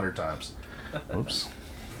500 times. Oops.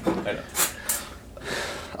 I know.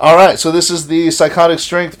 All right, so this is the Psychotic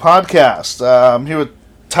Strength podcast. I'm here with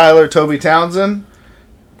Tyler Toby Townsend.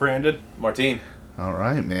 Brandon. Martine. All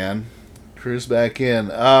right, man. Crew's back in.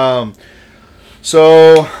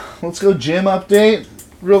 So let's go gym update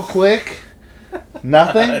real quick.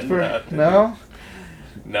 Nothing? No?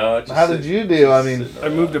 No. How did you do? I mean, I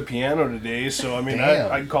moved a piano today, so I mean,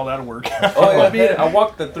 I'd call that a workout. Oh, yeah, I mean, I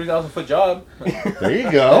walked the 3,000-foot jog. there you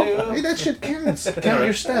go. Hey, that shit counts. Count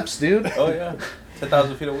your steps, dude. Oh, yeah.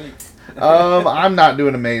 10,000 feet a week. I'm not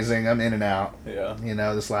doing amazing. I'm in and out. Yeah. You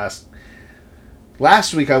know, this last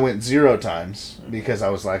week I went 0 times because I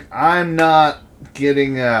was like, I'm not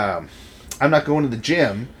going to the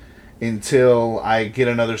gym until I get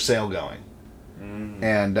another sale going.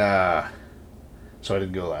 And so I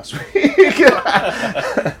didn't go last week.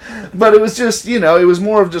 But it was just, it was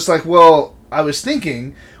more of just like, well, I was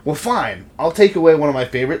thinking, well, fine, I'll take away one of my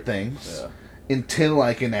favorite things until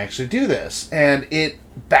I can actually do this. And it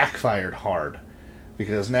backfired hard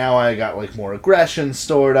because now I got like more aggression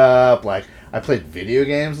stored up. Like I played video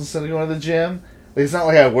games instead of going to the gym. Like, it's not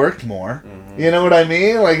like I worked more. You know what I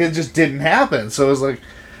mean? Like it just didn't happen. So it was like,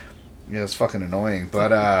 it's fucking annoying.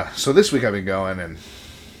 But so this week I've been going and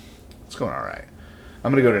it's going all right.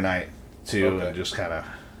 I'm going to go tonight too and just kind of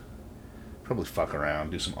probably fuck around,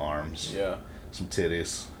 do some arms. Yeah. Some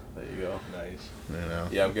titties. There you go. Nice.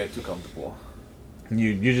 Yeah, I'm getting too comfortable.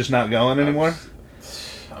 You're just not going anymore?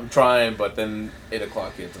 I'm trying, but then 8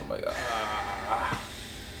 o'clock hits and I'm like,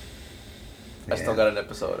 I still got an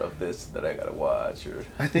episode of this that I gotta watch.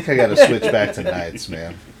 I think I gotta switch back to nights,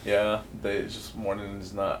 man. Yeah, it's just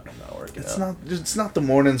mornings not working out. It's not the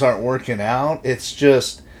mornings aren't working out. It's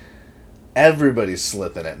just everybody's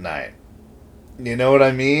slipping at night. You know what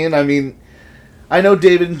I mean? I mean, I know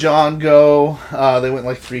David and John go. They went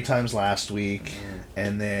like 3 times last week.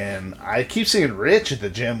 And then I keep seeing Rich at the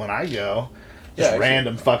gym when I go. Just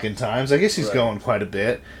random fucking times. I guess he's going quite a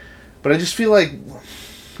bit. But I just feel like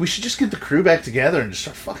we should just get the crew back together and just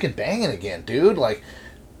start fucking banging again, dude. Like,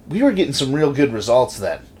 we were getting some real good results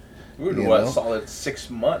then. We were doing solid 6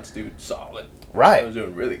 months, dude. Solid. Right. I was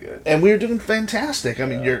doing really good. And we were doing fantastic. I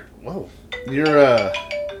mean, you're good.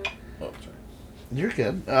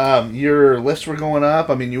 Your lifts were going up.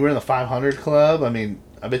 I mean, you were in the 500 club. I mean,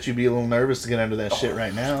 I bet you'd be a little nervous to get under that shit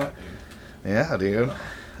right now. Yeah, dude.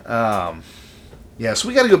 So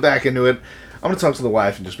we got to go back into it. I'm going to talk to the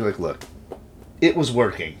wife and just be like, look, it was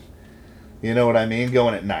working. You know what I mean?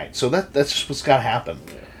 Going at night. So that's just what's got to happen.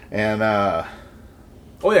 Yeah. And,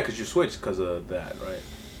 because you switched because of that, right?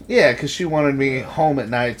 Yeah, because she wanted me home at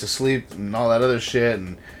night to sleep and all that other shit,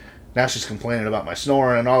 and now she's complaining about my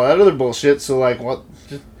snoring and all that other bullshit, so like, why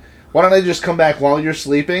don't I just come back while you're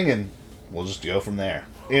sleeping and we'll just go from there?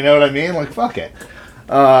 You know what I mean? Like, fuck it.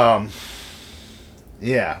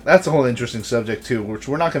 Yeah, that's a whole interesting subject too, which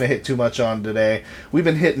we're not going to hit too much on today. We've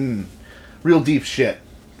been hitting real deep shit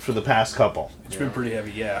for the past couple. It's been pretty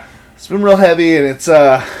heavy, yeah. It's been real heavy, and it's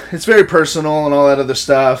very personal and all that other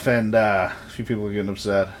stuff, and a few people are getting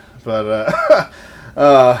upset. But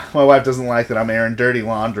my wife doesn't like that I'm airing dirty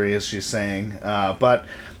laundry, as she's saying. But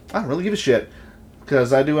I don't really give a shit,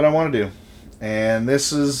 because I do what I want to do. And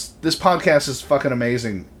this podcast is fucking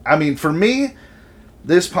amazing. I mean, for me,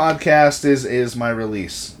 this podcast is my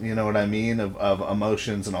release. You know what I mean? Of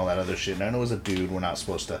emotions and all that other shit. And I know as a dude, we're not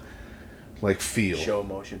supposed to, like, feel. Show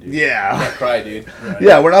emotion, dude. Yeah. You can't cry, dude. Right.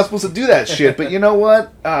 Yeah, we're not supposed to do that shit. But you know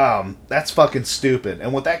what? That's fucking stupid.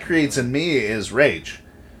 And what that creates in me is rage.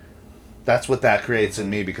 That's what that creates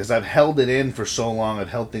in me, because I've held it in for so long. I've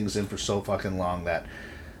held things in for so fucking long that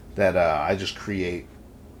I just create.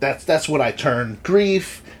 That's what I turn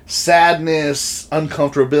grief, sadness,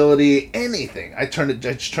 uncomfortability, anything. I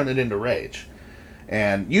just turn it into rage.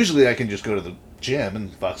 And usually I can just go to the gym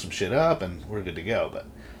and fuck some shit up and we're good to go, but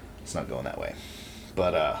it's not going that way.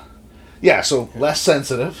 But so less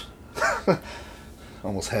sensitive.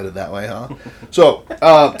 Almost headed that way, huh? So,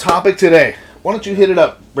 topic today. Why don't you hit it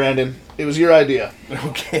up, Brandon? It was your idea.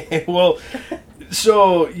 Okay, well,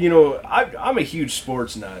 so, I'm a huge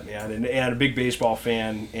sports nut, man, and a big baseball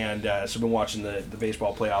fan, and so I've been watching the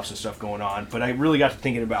baseball playoffs and stuff going on, but I really got to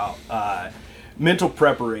thinking about mental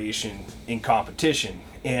preparation in competition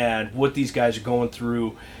and what these guys are going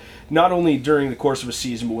through, not only during the course of a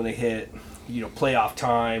season, but when they hit, playoff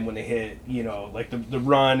time, when they hit, like the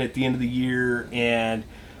run at the end of the year, and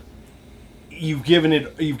you've given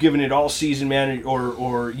it all season, man,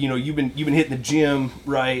 or you've been hitting the gym,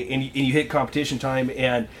 right, and you hit competition time,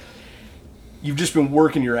 and you've just been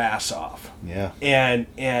working your ass off. Yeah. And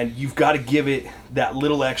you've got to give it that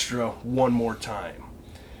little extra one more time.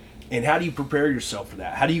 And how do you prepare yourself for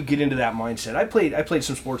that? How do you get into that mindset? I played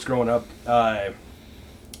some sports growing up,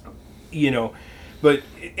 but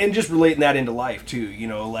and just relating that into life too.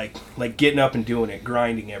 Like getting up and doing it,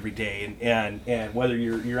 grinding every day, and whether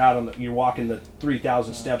you're out you're walking the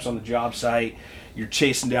 3,000 steps on the job site, you're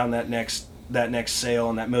chasing down that next sale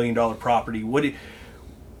on that $1 million property.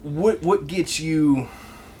 What gets you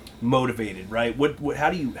motivated, right? How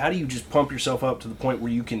do you just pump yourself up to the point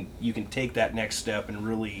where you can take that next step and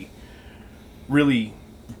really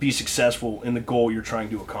be successful in the goal you're trying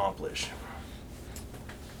to accomplish?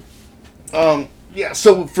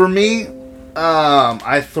 So for me,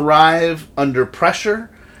 I thrive under pressure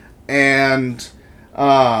and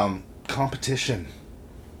competition.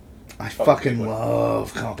 I fucking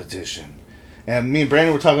love competition. And me and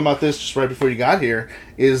Brandon were talking about this just right before you got here,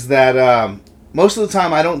 is that most of the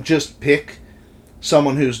time I don't just pick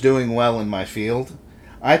someone who's doing well in my field.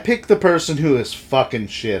 I pick the person who is fucking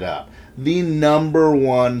shit up. The number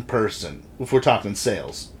one person, if we're talking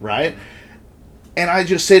sales, right? And I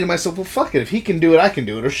just say to myself, well, fuck it. If he can do it, I can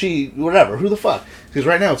do it. Or she, whatever. Who the fuck? Because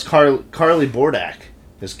right now it's Carly Bordak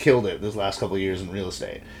has killed it this last couple of years in real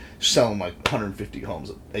estate. She's selling like 150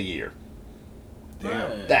 homes a year.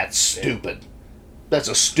 Damn. That's stupid. That's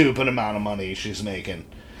a stupid amount of money she's making.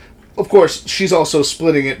 Of course, she's also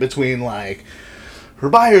splitting it between like her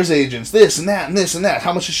buyer's agents, this and that and this and that.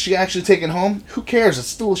 How much is she actually taking home? Who cares? It's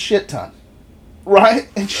still a shit ton. Right?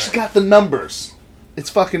 And she's got the numbers. It's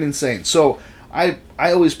fucking insane. So I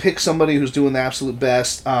always pick somebody who's doing the absolute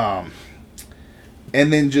best, and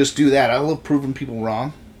then just do that. I love proving people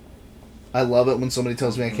wrong. I love it when somebody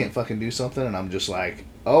tells me I can't fucking do something, and I'm just like,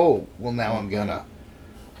 oh, well, now I'm gonna.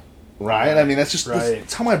 Right? I mean,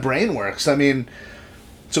 that's how my brain works. I mean,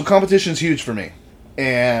 so competition's huge for me.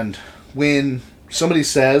 And when somebody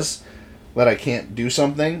says that I can't do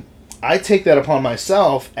something, I take that upon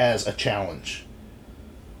myself as a challenge.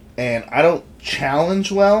 And I don't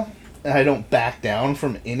challenge well, and I don't back down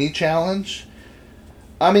from any challenge.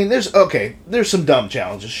 I mean, there's some dumb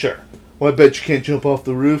challenges, sure. Well, I bet you can't jump off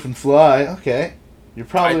the roof and fly. Okay, you're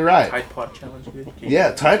probably right. Tide Pod challenge, good.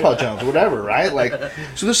 Yeah, Tide Pod challenge, whatever, right? Like,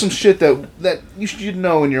 so there's some shit that you should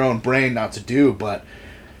know in your own brain not to do, but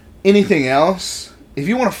anything else, if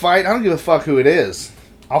you want to fight, I don't give a fuck who it is.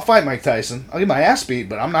 I'll fight Mike Tyson. I'll get my ass beat,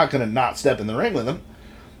 but I'm not going to not step in the ring with him.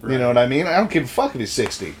 Right. You know what I mean? I don't give a fuck if he's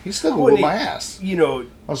 60. He's still going to whoop my ass. I'll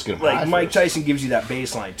just get him like Mike first. Tyson gives you that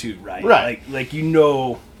baseline too, right? Right. Like you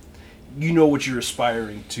know what you're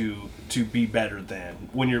aspiring to be better than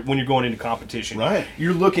when you're going into competition. Right.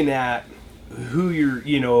 You're looking at who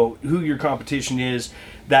your competition is,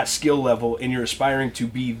 that skill level, and you're aspiring to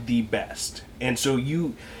be the best. And so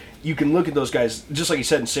you can look at those guys, just like you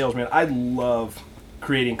said in sales, man. I love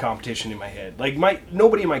creating competition in my head. Like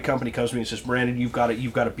nobody in my company comes to me and says, Brandon, you've got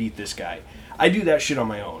to beat this guy. I do that shit on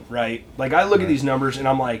my own, right? Like I look at these numbers and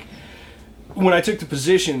I'm like, when I took the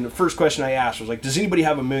position, the first question I asked was like, does anybody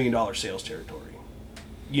have $1 million sales territory?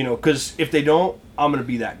 Because if they don't, I'm going to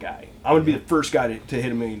be that guy. I'm going to be the first guy to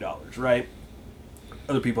hit $1 million, right?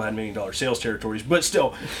 Other people had $1 million sales territories, but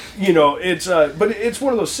still, it's but it's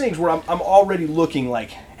one of those things where I'm already looking like,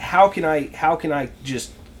 how can I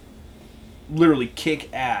just literally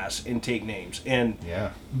kick ass and take names and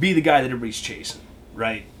be the guy that everybody's chasing,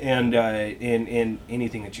 right? And in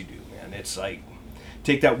anything that you do, man, it's like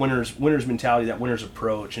take that winner's mentality, that winner's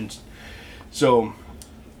approach, and so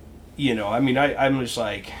I mean, I'm just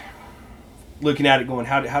like looking at it, going,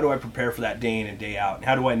 how do I prepare for that day in and day out, and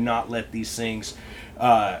how do I not let these things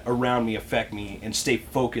around me affect me and stay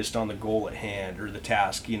focused on the goal at hand or the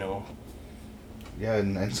task, Yeah,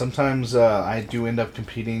 and sometimes I do end up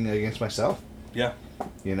competing against myself. Yeah.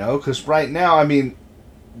 Because right now, I mean,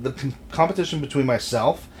 the competition between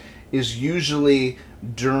myself is usually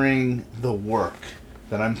during the work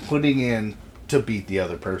that I'm putting in to beat the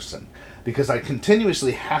other person. Because I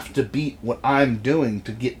continuously have to beat what I'm doing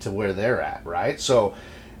to get to where they're at, right? So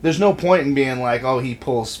there's no point in being like, oh, he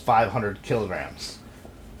pulls 500 kilograms.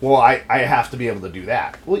 Well, I have to be able to do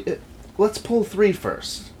that. Well, let's pull 3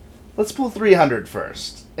 first. Let's pull 300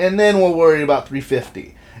 first. And then we'll worry about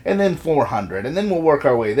 350. And then 400. And then we'll work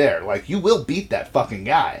our way there. Like, you will beat that fucking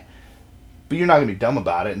guy. But you're not going to be dumb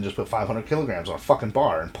about it and just put 500 kilograms on a fucking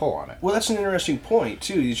bar and pull on it. Well, that's an interesting point,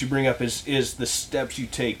 too, that you bring up is the steps you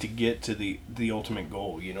take to get to the ultimate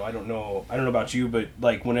goal. I don't know about you, but,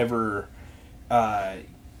 like, whenever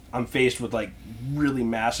I'm faced with, like, really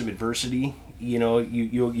massive adversity,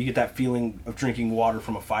 you get that feeling of drinking water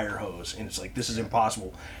from a fire hose, and it's like, this is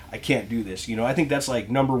impossible. I can't do this. I think that's, like,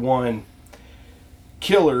 number one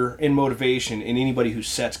killer in motivation in anybody who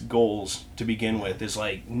sets goals to begin with, is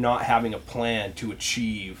like not having a plan to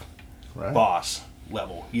achieve boss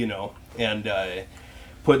level, and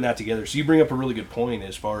putting that together. So you bring up a really good point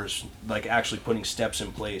as far as like actually putting steps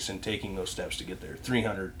in place and taking those steps to get there,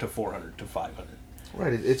 300 to 400 to 500.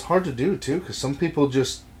 Right. It's hard to do too, because some people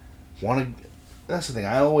just want to. That's the thing.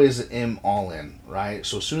 I always am all in, right?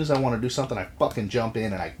 So as soon as I want to do something, I fucking jump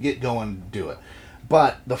in and I get going and do it.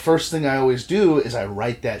 But the first thing I always do is I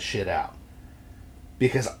write that shit out,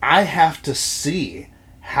 because I have to see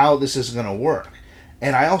how this is going to work,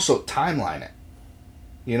 and I also timeline it.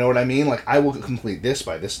 You know what I mean? Like, I will complete this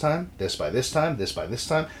by this time, this by this time, this by this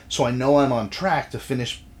time, so I know I'm on track to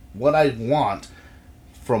finish what I want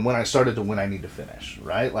from when I started to when I need to finish,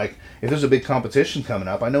 right? Like, if there's a big competition coming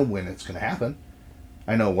up, I know when it's going to happen.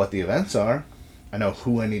 I know what the events are. I know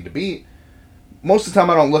who I need to beat. Most of the time,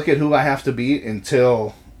 I don't look at who I have to beat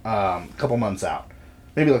until a couple months out.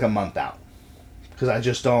 Maybe like a month out. Because I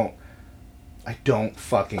don't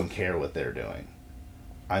fucking care what they're doing.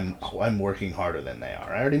 I'm working harder than they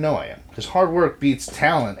are. I already know I am. Because hard work beats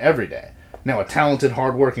talent every day. Now, a talented,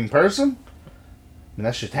 hard-working person, I mean,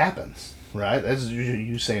 that shit happens, right? That's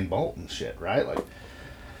Usain Bolt and shit, right? Like,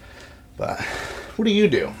 but what do you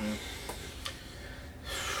do?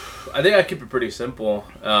 I think I keep it pretty simple.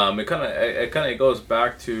 It kind of goes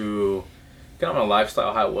back to kind of my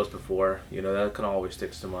lifestyle, how it was before. That kind of always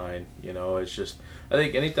sticks to mind. It's just, I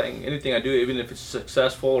think anything I do, even if it's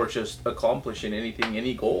successful or just accomplishing anything,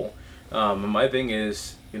 any goal. My thing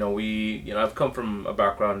is, I've come from a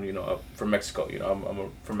background, from Mexico.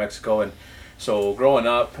 I'm from Mexico, and so growing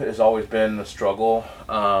up has always been a struggle,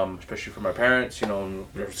 especially for my parents.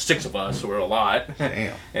 There's 6 of us, so we're a lot.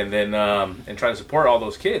 Damn. And then and trying to support all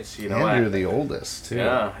those kids. And you're the oldest too.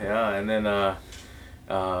 Yeah, and then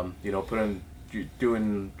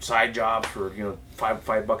doing side jobs for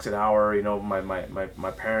 $5 an hour.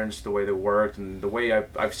 My parents, the way they worked and the way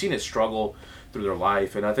I've seen it struggle through their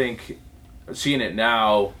life, and I think seeing it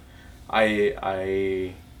now,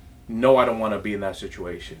 I know I don't want to be in that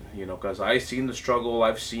situation, because I've seen the struggle.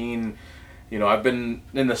 I've seen, I've been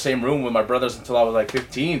in the same room with my brothers until I was like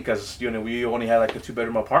 15, because, we only had like a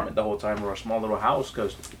 2-bedroom apartment the whole time, or a small little house,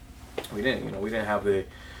 because we didn't have the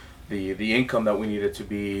income that we needed to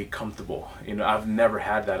be comfortable. I've never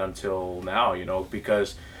had that until now,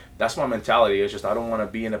 because that's my mentality. It's just, I don't want to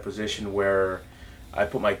be in a position where I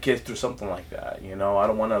put my kids through something like that. I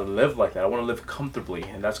don't want to live like that. I want to live comfortably,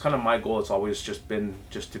 and that's kind of my goal. It's always just been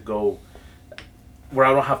just to go where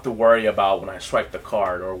I don't have to worry about when I swipe the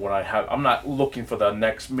card, or when I'm not looking for the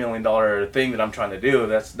next $1 million thing that I'm trying to do.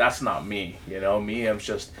 That's not me. I'm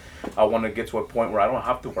just, I want to get to a point where I don't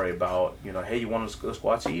have to worry about, hey, you want to let's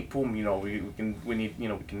go out to eat? Boom, we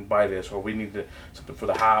can buy this, or we need something for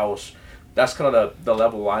the house. That's kind of the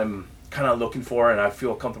level I'm kind of looking for, and I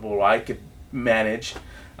feel comfortable where I could manage.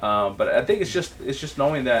 But I think it's just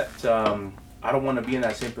knowing that I don't want to be in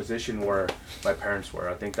that same position where my parents were.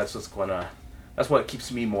 I think that's what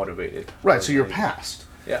keeps me motivated. Right. So you're past.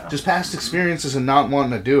 Yeah. Just past experiences and not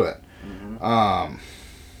wanting to do it. Mm-hmm.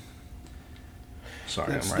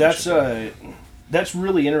 Sorry, that's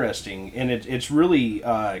really interesting, and it's really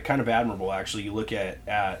kind of admirable. Actually, you look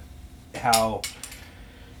at how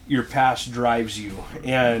your past drives you,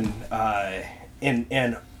 and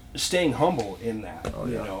staying humble in that. Oh,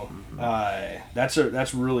 yeah.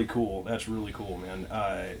 That's really cool. That's really cool, man.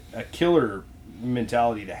 A killer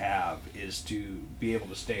mentality to have is to be able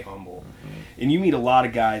to stay humble. Mm-hmm. And you meet a lot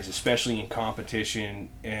of guys, especially in competition,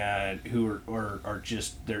 and who are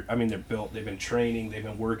just they're built, they've been training, they've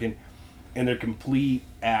been working, and they're complete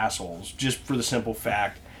assholes just for the simple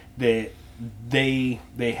fact that they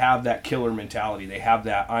have that killer mentality. They have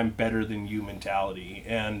that I'm better than you mentality,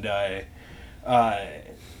 and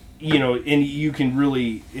and you can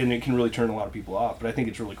really, and it can really turn a lot of people off. But I think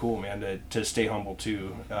it's really cool, man, to stay humble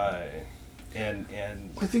too. And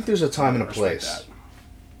I think there's a time and a place.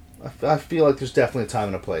 I feel like there's definitely a time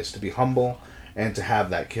and a place to be humble and to have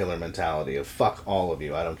that killer mentality of fuck all of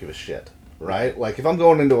you, I don't give a shit, right? Like, if I'm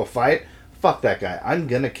going into a fight, fuck that guy, I'm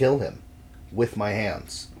gonna kill him with my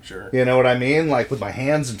hands. Sure. You know what I mean? Like, with my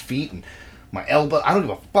hands and feet and my elbow, I don't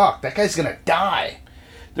give a fuck. That guy's gonna die.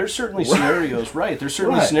 There's certainly scenarios, right? There's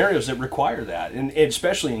certainly scenarios that require that, and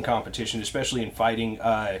especially in competition, especially in fighting.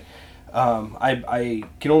 I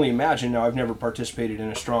can only imagine. Now, I've never participated in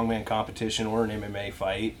a strongman competition or an MMA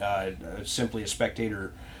fight, simply a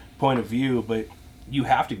spectator point of view, but you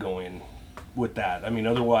have to go in with that. I mean,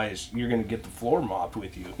 otherwise you're going to get the floor mopped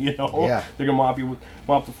with you, Yeah. They're going to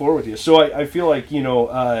mop the floor with you. So I feel like,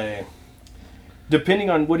 depending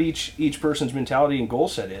on what each person's mentality and goal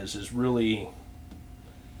set is really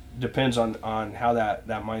depends on how that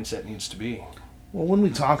mindset needs to be. Well, when we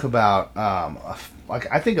talk about,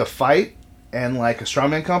 I think a fight and like a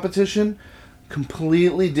strongman competition,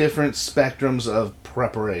 completely different spectrums of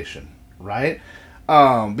preparation, right?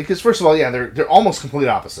 Because first of all, yeah, they're almost complete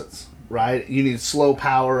opposites, right? You need slow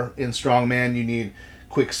power in strongman. You need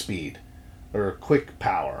quick speed or quick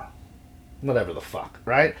power, whatever the fuck,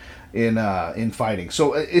 right? In fighting.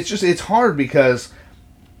 So it's hard because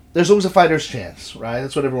there's always a fighter's chance, right?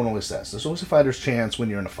 That's what everyone always says. There's always a fighter's chance when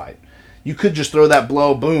you're in a fight. You could just throw that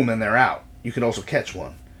blow, boom, and they're out. You could also catch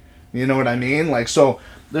one. You know what I mean? Like, so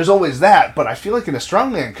there's always that. But I feel like in a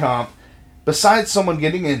strongman comp, besides someone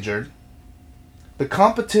getting injured, the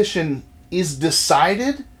competition is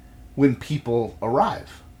decided when people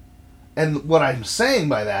arrive. And what I'm saying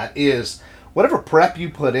by that is whatever prep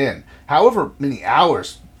you put in, however many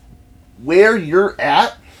hours, where you're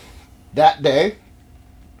at that day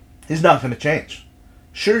is not going to change.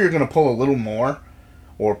 Sure, you're going to pull a little more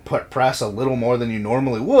or press a little more than you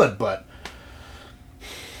normally would, but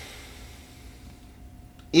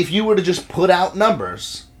if you were to just put out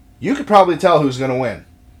numbers, you could probably tell who's going to win.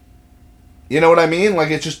 You know what I mean?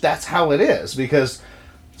 Like, it's just, that's how it is, because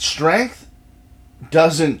strength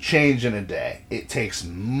doesn't change in a day. It takes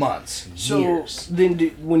months, years. So then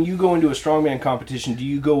when you go into a strongman competition, do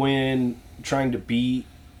you go in trying to beat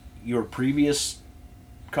your previous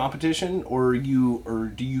competition, or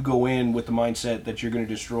do you go in with the mindset that you're going to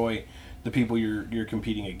destroy the people you're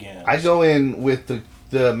competing against? I go in with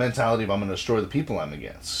the mentality of I'm going to destroy the people I'm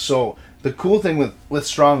against. So the cool thing with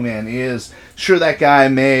strongman is, sure, that guy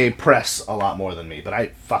may press a lot more than me, but I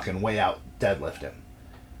fucking way out deadlift him.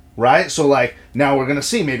 Right? So, like, now we're going to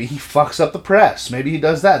see. Maybe he fucks up the press. Maybe he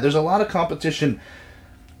does that. There's a lot of competition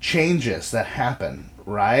changes that happen,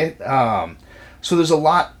 right? So there's a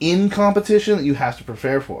lot in competition that you have to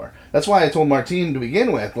prepare for. That's why I told Martine to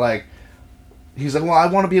begin with, like, he's like, well, I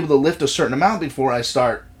want to be able to lift a certain amount before I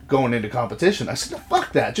start going into competition. I said, no,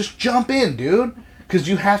 fuck that. Just jump in, dude. Because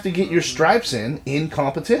you have to get your stripes in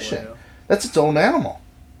competition. Oh, yeah. That's its own animal.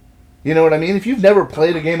 You know what I mean? If you've never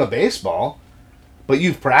played a game of baseball, but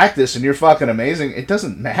you've practiced and you're fucking amazing, it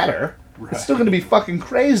doesn't matter. Right. It's still going to be fucking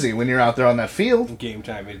crazy when you're out there on that field. Game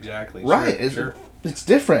time, exactly. Right. Sure. It's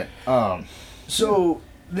different. So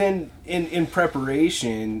then, in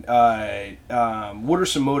preparation, what are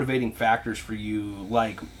some motivating factors for you,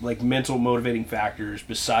 like mental motivating factors,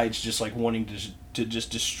 besides just like wanting to just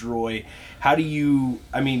destroy? How do you?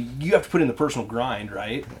 I mean, you have to put in the personal grind,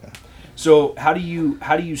 right? Yeah. So how do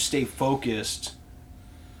you stay focused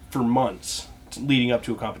for months leading up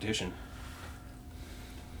to a competition?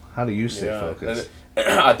 How do you stay focused?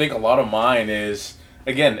 I think a lot of mine is,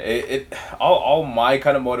 again, all my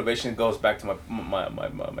kind of motivation goes back to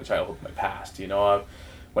my childhood, my past. You know,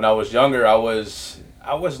 when I was younger, I was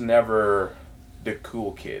never the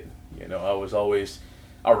cool kid. You know, I was always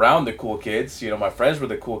around the cool kids. You know, my friends were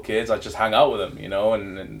the cool kids. I just hung out with them. You know,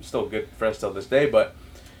 and still good friends till this day. But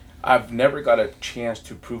I've never got a chance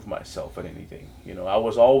to prove myself at anything. You know, I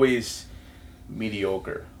was always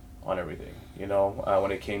mediocre on everything. You know,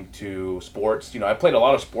 when it came to sports, you know, I played a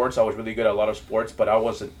lot of sports. I was really good at a lot of sports, but I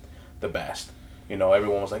wasn't the best. You know,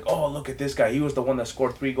 everyone was like, "Oh, look at this guy. He was the one that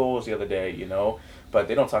scored 3 goals the other day." You know, but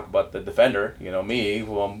they don't talk about the defender. You know, me,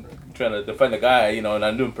 who I'm trying to defend the guy. You know, and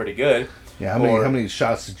I'm doing pretty good. Yeah, how many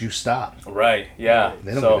shots did you stop? Right. Yeah.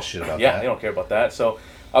 They don't give a shit about that. Yeah, they don't care about that. So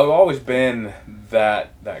I've always been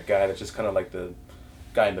that guy that's just kind of like the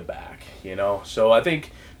guy in the back. You know, so I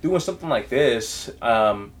think doing something like this,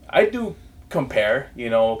 I do compare, you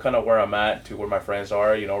know, kind of where I'm at to where my friends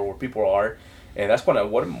are, you know, or where people are, and that's kind of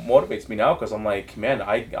what motivates me now, because I'm like, man,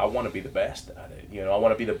 I want to be the best at it, you know, I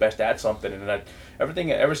want to be the best at something, and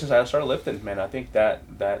ever since I started lifting, man, I think that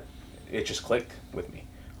it just clicked with me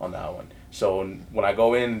on that one. So when I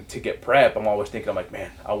go in to get prep, I'm always thinking, I'm like,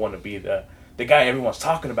 man, I want to be the guy everyone's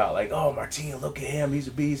talking about, like, oh, Martin, look at him, he's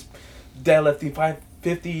a beast, deadlifting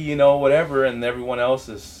 550, you know, whatever, and everyone else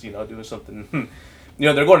is, you know, doing something. You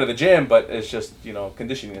know, they're going to the gym, but it's just, you know,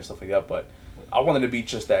 conditioning and stuff like that. But I wanted to be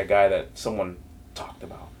just that guy that someone talked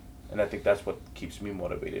about. And I think that's what keeps me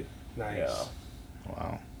motivated. Nice. Yeah.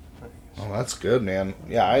 Wow. Well, that's good, man.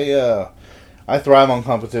 Yeah, I thrive on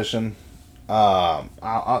competition.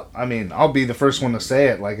 I'll be the first one to say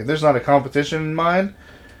it. Like, if there's not a competition in mind,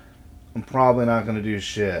 I'm probably not going to do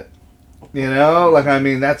shit. You know? Like, I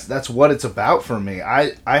mean, that's what it's about for me.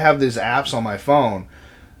 I have these apps on my phone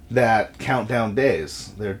that count down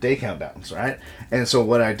days. They're day countdowns, right? And so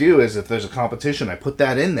what I do is, if there's a competition, I put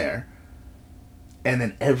that in there, and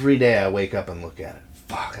then every day I wake up and look at it.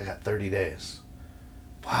 Fuck, I got 30 days.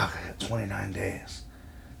 Fuck, I got 29 days.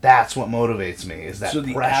 That's what motivates me, is that So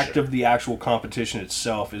the pressure. act of the actual competition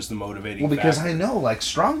itself is the motivating Well, because factor. I know, like,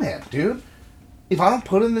 strongman, dude, if I don't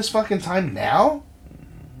put in this fucking time now,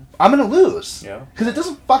 I'm going to lose. Yeah. Because it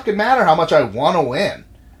doesn't fucking matter how much I want to win.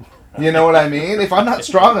 You know what I mean? If I'm not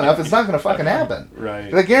strong enough, it's not going to fucking happen.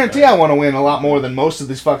 Right. I guarantee I want to win a lot more than most of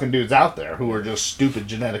these fucking dudes out there who are just stupid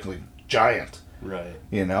genetically giant. Right.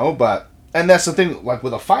 You know, but... And that's the thing, like,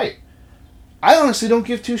 with a fight. I honestly don't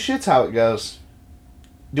give two shits how it goes.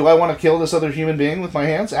 Do I want to kill this other human being with my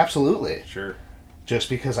hands? Absolutely. Sure. Just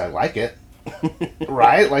because I like it.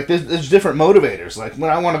 Right? Like, there's different motivators. Like, when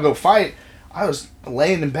I want to go fight, I was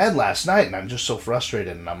laying in bed last night, and I'm just so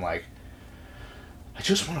frustrated, and I'm like, I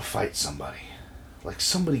just want to fight somebody. Like,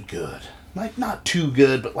 somebody good. Like, not too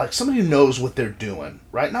good, but, like, somebody who knows what they're doing.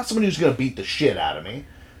 Right? Not somebody who's going to beat the shit out of me.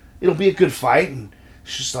 It'll be a good fight, and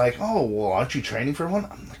she's like, oh, well, aren't you training for one?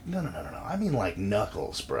 I'm like, no. I mean, like,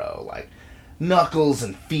 knuckles, bro. Like, knuckles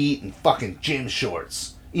and feet and fucking gym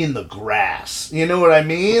shorts in the grass. You know what I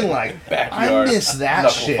mean? Like, Backyard I miss that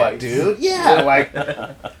knuckle shit, fights. dude. Yeah, like,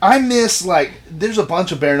 I miss, like, there's a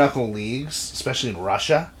bunch of bare knuckle leagues, especially in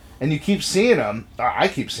Russia, and you keep seeing them. I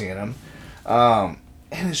keep seeing them. And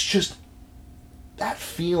it's just that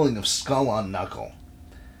feeling of skull on knuckle.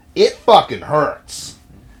 It fucking hurts.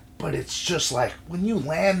 But it's just like, when you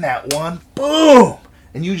land that one, boom!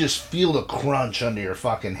 And you just feel the crunch under your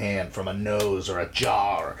fucking hand from a nose or a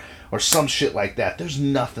jaw or some shit like that. There's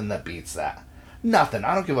nothing that beats that. Nothing.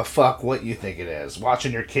 I don't give a fuck what you think it is.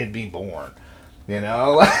 Watching your kid be born. You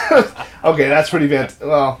know? Okay, that's pretty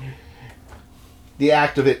well, the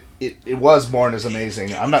act of it was born is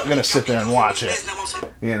amazing. I'm not going to sit there and watch it.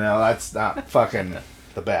 You know, that's not fucking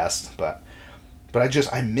the best. But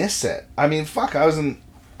I miss it. I mean, fuck, I was in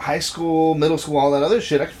high school, middle school, all that other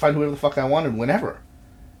shit. I could find whoever the fuck I wanted whenever.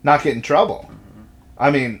 Not get in trouble. I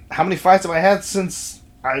mean, how many fights have I had since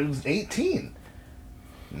I was 18?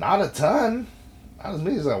 Not a ton. Not as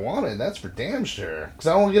many as I wanted, that's for damn sure. Because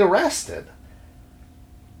I don't want to get arrested.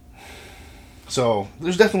 So,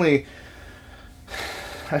 there's definitely...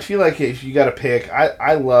 I feel like if you gotta pick...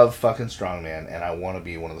 I love fucking strongman, and I want to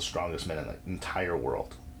be one of the strongest men in the entire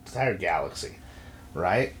world. Entire galaxy.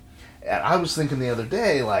 Right? And I was thinking the other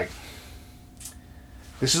day, like...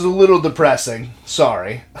 This is a little depressing.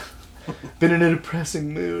 Sorry. Been in a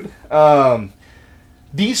depressing mood.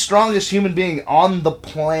 The strongest human being on the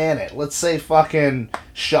planet. Let's say fucking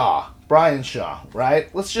Shaw. Brian Shaw,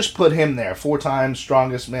 right? Let's just put him there. 4-time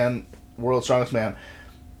strongest man, world's strongest man.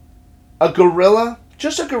 A gorilla,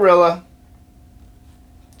 just a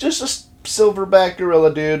silverback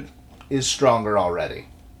gorilla dude, is stronger already.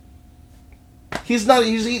 He's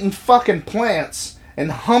eating fucking plants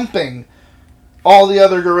and humping all the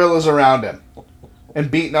other gorillas around him and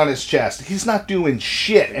beating on his chest. He's not doing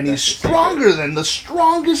shit, and he's stronger than the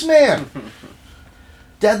strongest man.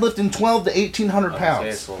 Deadlifting 12 to 1,800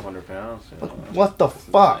 pounds. 1,200 pounds. Yeah. What the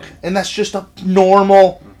fuck? And that's just a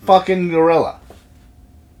normal fucking gorilla.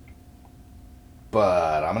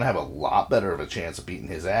 But I'm going to have a lot better of a chance of beating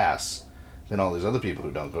his ass than all these other people who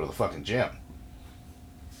don't go to the fucking gym.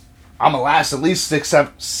 I'm going to last at least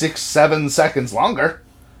 6-7 seconds longer.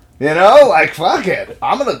 You know, like, fuck it.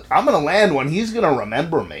 I'm gonna land one. He's gonna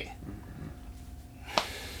remember me.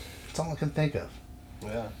 That's all I can think of.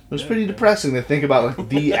 Yeah. It was pretty depressing to think about, like,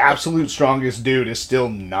 the absolute strongest dude is still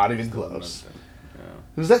not even close.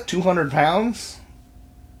 Yeah. Is that 200 pounds?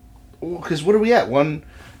 Because what are we at? We're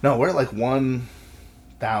at like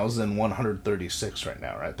 1,136 right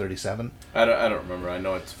now, right? 37? I don't remember. I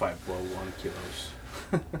know it's 501 kilos.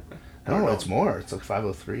 No, it's more. It's like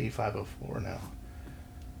 503, 504 now.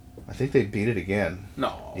 I think they beat it again.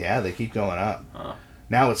 No. Yeah, they keep going up. Huh.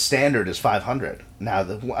 Now its standard is 500. Now,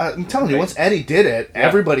 I'm telling you, once Eddie did it,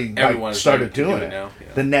 everybody started doing it now.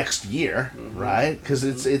 Yeah. the next year, right? Because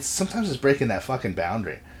it's sometimes it's breaking that fucking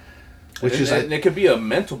boundary. And it could be a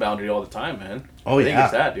mental boundary all the time, man. Oh, I think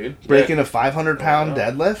it's that, dude. Breaking a 500-pound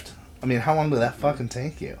deadlift? I mean, how long did that fucking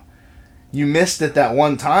take you? You missed it that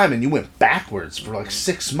one time, and you went backwards for like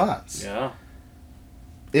 6 months. Yeah.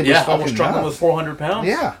 It was fucking I was struggling with 400 pounds.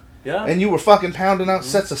 Yeah. Yeah. And you were fucking pounding out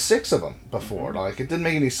sets of 6 of them before. Like, it didn't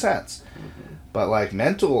make any sense. But, like,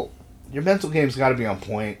 your mental game's got to be on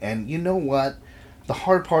point. And you know what? The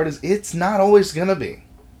hard part is it's not always going to be.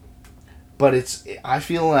 But I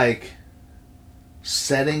feel like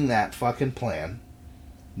setting that fucking plan,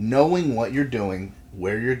 knowing what you're doing,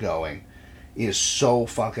 where you're going, is so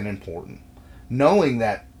fucking important. Knowing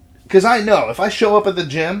that, because I know if I show up at the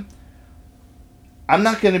gym, I'm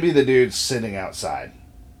not going to be the dude sitting outside.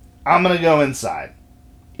 I'm going to go inside.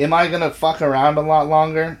 Am I going to fuck around a lot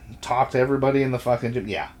longer? Talk to everybody in the fucking gym?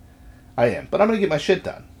 Yeah. I am. But I'm going to get my shit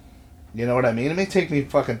done. You know what I mean? It may take me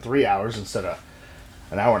fucking 3 hours instead of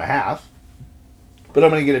an hour and a half. But I'm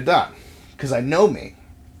going to get it done. Because I know me.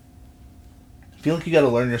 I feel like you got to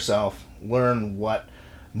learn yourself. Learn what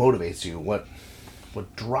motivates you. What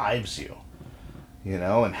drives you. You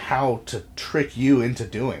know? And how to trick you into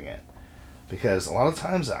doing it. Because a lot of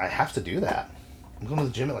times I have to do that. I'm going to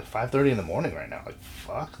the gym at like 5:30 in the morning right now. Like,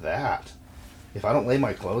 fuck that. If I don't lay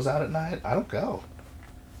my clothes out at night, I don't go.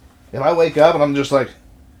 If I wake up and I'm just like,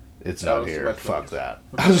 it's not here, fuck that.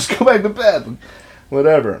 I'll just go back to bed.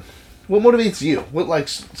 Whatever. What motivates you? What, like,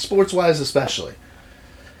 sports-wise especially?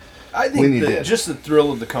 I think just the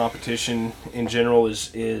thrill of the competition in general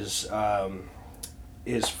is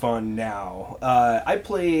fun now. I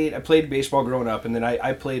played baseball growing up, and then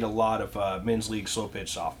I played a lot of men's league slow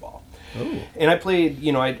pitch softball. Ooh. And I played,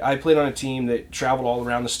 I played on a team that traveled all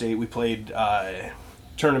around the state. We played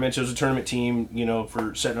tournaments. It was a tournament team,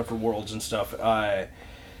 for setting up for worlds and stuff.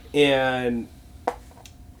 And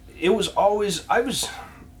it was always, I just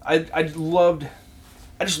loved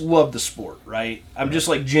the sport, right? I'm just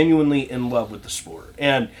like genuinely in love with the sport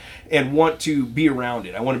and want to be around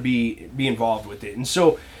it. I want to be involved with it. And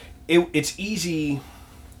so it's easy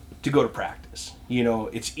to go to practice.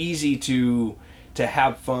 It's easy to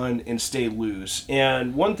have fun and stay loose.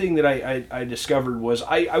 And one thing that I discovered was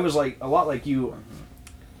I was like a lot like you.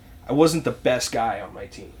 I wasn't the best guy on my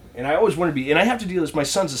team. And I always want to be, and I have to deal with this. My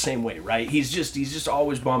son's the same way, right? He's just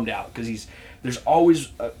always bummed out because there's always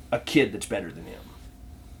a kid that's better than him.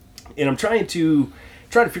 And I'm trying to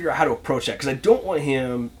figure out how to approach that because I don't want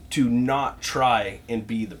him to not try and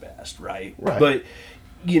be the best, right? But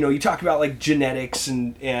you talk about like genetics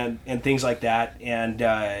and things like that,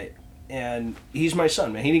 and he's my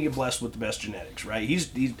son, man. He didn't get blessed with the best genetics, right?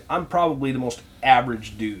 I'm probably the most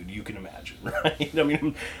average dude you can imagine, right? I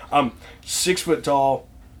mean, I'm 6 foot tall,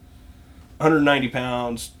 190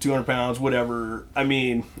 pounds, 200 pounds, whatever. I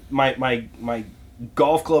mean, my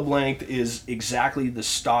golf club length is exactly the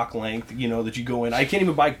stock length, that you go in. I can't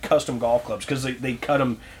even buy custom golf clubs because they cut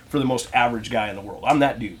them for the most average guy in the world. I'm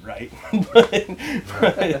that dude, right?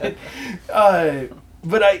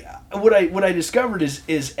 But what I discovered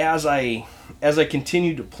is as I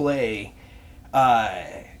continued to play,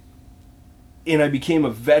 and I became a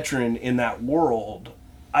veteran in that world,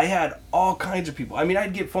 I had all kinds of people. I mean,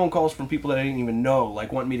 I'd get phone calls from people that I didn't even know,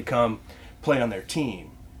 like wanting me to come play on their team.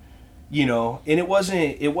 And it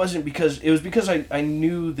wasn't because it was because I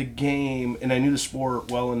knew the game and I knew the sport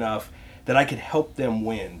well enough that I could help them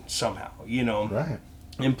win somehow, right,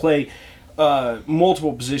 and play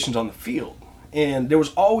multiple positions on the field. And there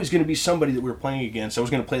was always going to be somebody that we were playing against that was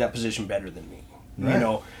going to play that position better than me,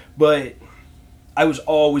 right. But I was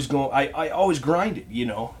always I always grinded,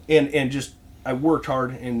 and just I worked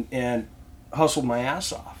hard and hustled my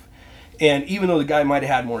ass off. And even though the guy might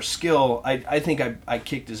have had more skill, I think I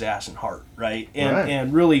kicked his ass in heart, right?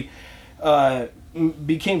 And really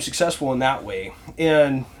became successful in that way.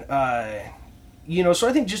 And so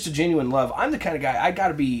I think just a genuine love. I'm the kind of guy I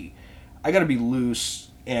gotta be loose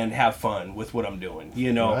and have fun with what I'm doing,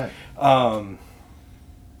 Right.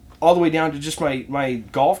 All the way down to just my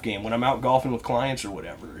golf game when I'm out golfing with clients or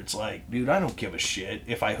whatever. It's like, dude, I don't give a shit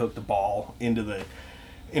if I hook the ball into the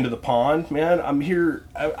pond, man. I'm here.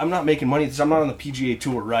 I'm not making money because I'm not on the PGA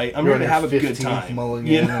Tour, right? I'm here to have a good time.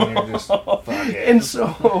 Mulligan, and you're just, fuck it.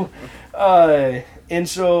 And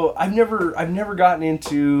so I've never gotten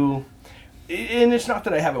into, and it's not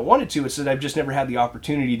that I haven't wanted to. It's that I've just never had the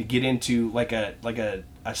opportunity to get into like a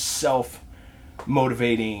self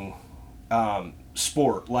motivating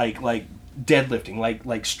sport like deadlifting,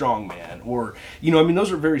 like strongman, or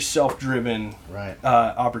those are very self-driven right.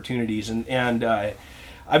 Opportunities, and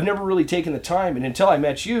I've never really taken the time, and until I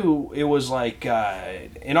met you, it was like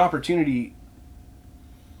an opportunity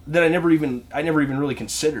that I never even really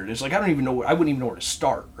considered. It's like I wouldn't even know where to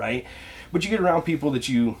start, right? But you get around people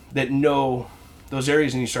that know those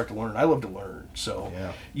areas, and you start to learn. I love to learn, so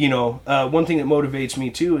one thing that motivates me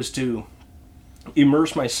too is to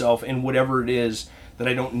immerse myself in whatever it is that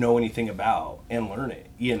I don't know anything about and learn it.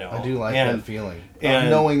 I do like that feeling. And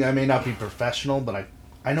knowing I may not be professional, but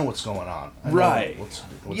I know what's going on. I right. know what's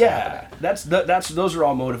happening. Those are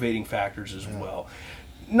all motivating factors as well.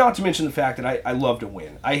 Not to mention the fact that I love to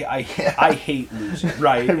win. I hate losing,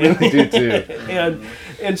 right? I really do too.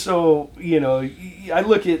 And so, I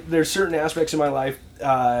look at, there's certain aspects of my life,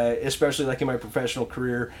 especially like in my professional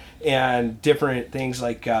career, and different things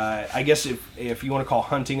like, I guess if you want to call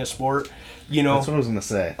hunting a sport, That's what I was going to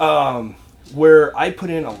say. Where I put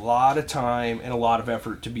in a lot of time and a lot of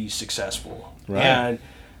effort to be successful. Right. And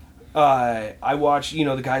I watch,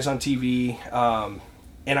 the guys on TV,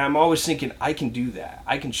 And I'm always thinking, I can do that.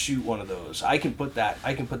 I can shoot one of those. I can put that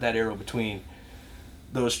arrow between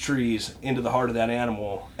those trees into the heart of that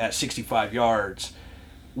animal at 65 yards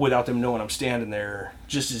without them knowing I'm standing there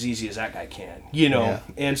just as easy as that guy can, you know? Yeah.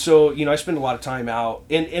 And so, you know, I spend a lot of time out,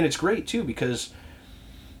 and it's great too, because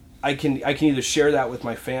I can either share that with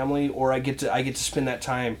my family, or I get to spend that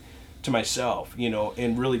time to myself, you know,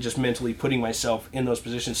 and really just mentally putting myself in those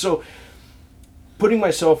positions. So putting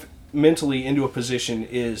myself mentally into a position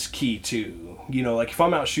is key too. You know, like if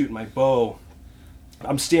I'm out shooting my bow,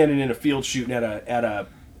 I'm standing in a field shooting at a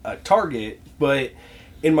target, but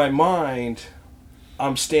in my mind,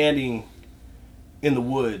 I'm standing in the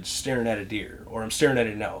woods staring at a deer, or I'm staring at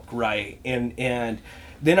an elk, right? And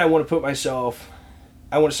then I want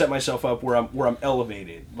to set myself up where I'm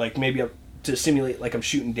elevated, like maybe to simulate like I'm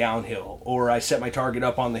shooting downhill, or I set my target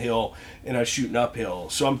up on the hill and I'm shooting uphill.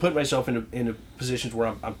 So I'm putting myself into positions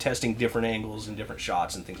where I'm testing different angles and different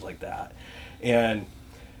shots and things like that. And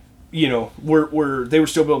you know, they were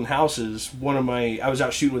still building houses. I was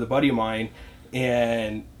out shooting with a buddy of mine,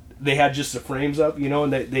 and they had just the frames up, you know,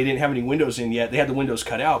 and they didn't have any windows in yet. They had the windows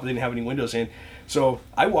cut out, but they didn't have any windows in. So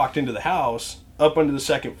I walked into the house, up onto the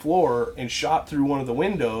second floor, and shot through one of the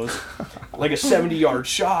windows, like a 70-yard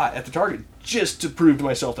shot at the target, just to prove to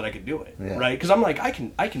myself that I could do it, right? Because I'm like, I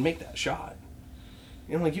can make that shot.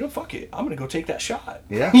 And I'm like, you know, fuck it, I'm gonna go take that shot.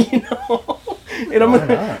 Yeah. You know, and I'm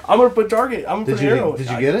gonna put target. I'm gonna put arrow. Did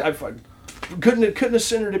you get it? I couldn't have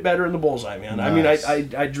centered it better in the bullseye, man. Nice. I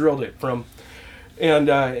mean, I drilled it from,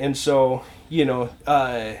 and so you know,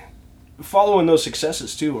 following those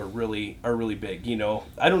successes too are really big. You know,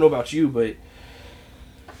 I don't know about you, but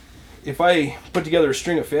if I put together a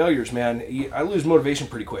string of failures, man, I lose motivation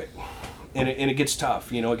pretty quick, and it gets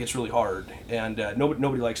tough. You know, it gets really hard, and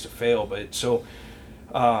nobody likes to fail. But so,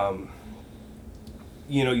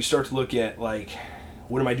 you know, you start to look at like,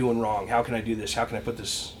 what am I doing wrong? How can I do this? How can I put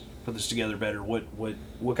this together better?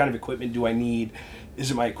 What kind of equipment do I need? Is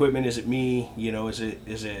it my equipment? Is it me? You know, is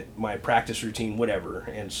it my practice routine? Whatever.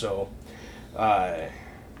 And so,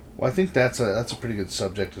 well, I think that's a pretty good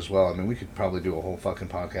subject as well. I mean, we could probably do a whole fucking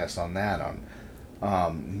podcast on that,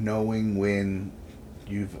 on knowing when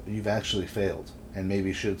you've actually failed and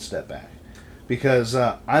maybe should step back. Because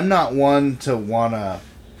I'm not one to want to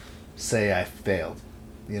say I failed.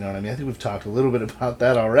 You know what I mean? I think we've talked a little bit about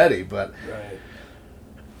that already, but right.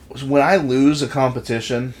 When I lose a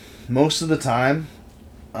competition, most of the time,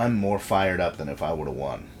 I'm more fired up than if I would have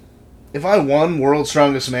won. If I won World's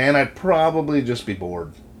Strongest Man, I'd probably just be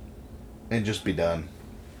bored and just be done.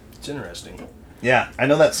 It's interesting. Yeah, I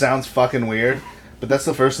know that sounds fucking weird, but that's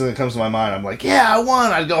the first thing that comes to my mind. I'm like, yeah, I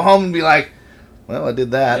won. I'd go home and be like, well, I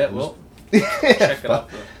did that. Yeah, well, check it out.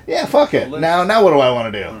 Yeah, fuck it. Now what do I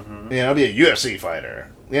want to do? Mm-hmm. You know, be a UFC fighter.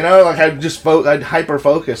 You know, like I'd hyper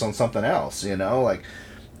focus on something else. You know, like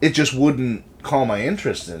it just wouldn't call my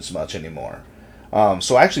interest as much anymore.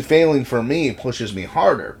 So actually failing for me pushes me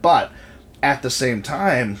harder. But at the same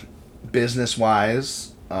time,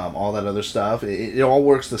 business-wise, all that other stuff, it all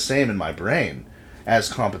works the same in my brain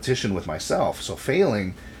as competition with myself. So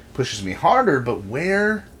failing pushes me harder, but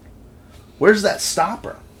where's that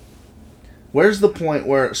stopper? Where's the point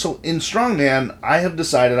where... So in strongman, I have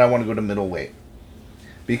decided I want to go to middleweight.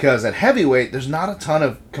 Because at heavyweight, there's not a ton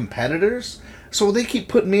of competitors, so they keep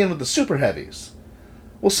putting me in with the super heavies.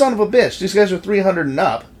 Well, son of a bitch, these guys are 300 and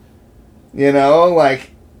up. You know,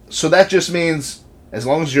 like... So that just means as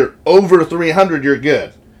long as you're over 300, you're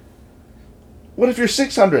good. What if you're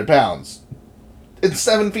 600 pounds and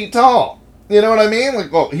 7 feet tall? You know what I mean?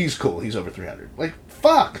 Like, oh, he's cool. He's over 300. Like,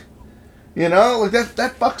 fuck. You know, like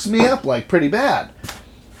that fucks me up like pretty bad.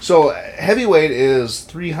 So heavyweight is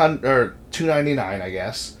 300 or 299, I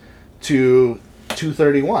guess, to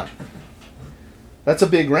 231. That's a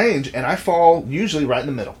big range, and I fall usually right in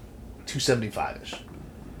the middle, 275ish,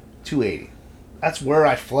 280. That's where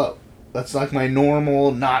I float. That's like my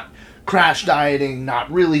normal, not crash dieting, not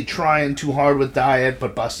really trying too hard with diet,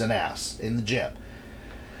 but busting ass in the gym.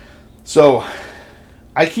 So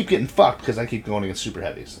I keep getting fucked because I keep going against super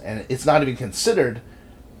heavies. And it's not even considered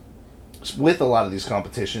with a lot of these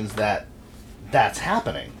competitions that that's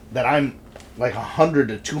happening. That I'm like 100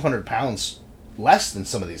 to 200 pounds less than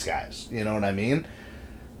some of these guys. You know what I mean?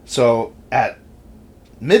 So at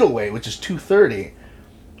middleweight, which is 230,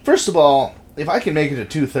 first of all, if I can make it to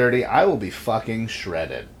 230, I will be fucking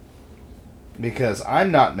shredded. Because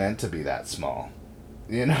I'm not meant to be that small.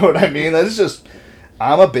 You know what I mean? That's just...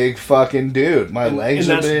 I'm a big fucking dude. My legs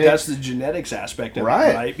are big. That's the genetics aspect of it,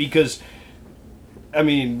 right? Because, I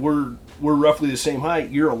mean, we're roughly the same height.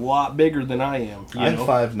 You're a lot bigger than I am. I'm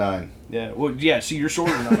 5'9". Yeah. Well, yeah. See, you're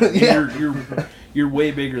shorter than I am. Yeah. you're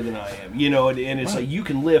way bigger than I am, you know, and it's like you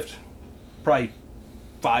can lift probably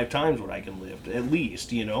 5 times what I can lift at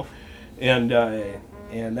least, you know, and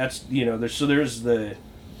that's, you know, there's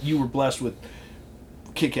you were blessed with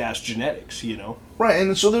kick-ass genetics, you know. Right,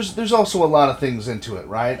 and so there's also a lot of things into it,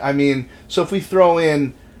 right? I mean, so if we throw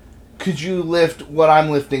in, could you lift what I'm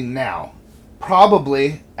lifting now?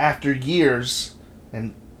 Probably after years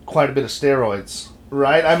and quite a bit of steroids,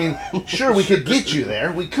 right? I mean, sure, we could get you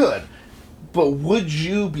there, we could. But would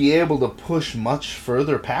you be able to push much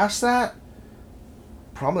further past that?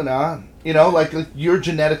 Probably not. You know, like you're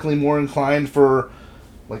genetically more inclined for,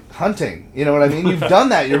 like, hunting. You know what I mean? You've done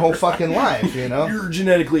that your whole fucking life, you know? You're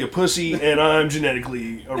genetically a pussy, and I'm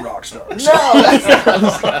genetically a rock star. No,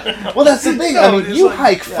 that's not, well, that's the thing. I mean, you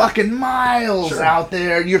hike fucking miles out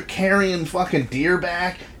there. You're carrying fucking deer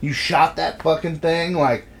back. You shot that fucking thing.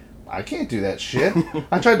 Like, I can't do that shit.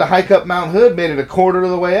 I tried to hike up Mount Hood, made it a quarter of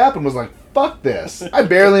the way up, and was like, fuck this. I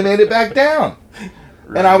barely made it back down.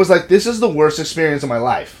 Right. And I was like, this is the worst experience of my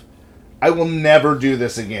life. I will never do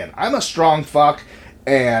this again. I'm a strong fuck,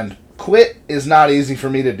 and quit is not easy for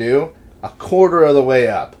me to do. A quarter of the way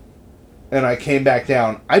up, and I came back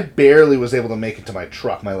down. I barely was able to make it to my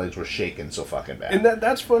truck. My legs were shaking so fucking bad. And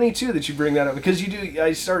that's funny, too, that you bring that up, because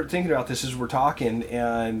I started thinking about this as we're talking,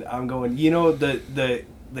 and I'm going, you know, the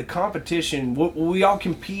competition, we all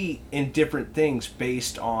compete in different things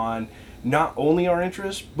based on not only our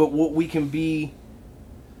interests, but what we can be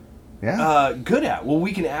good at, what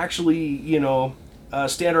we can actually, you know,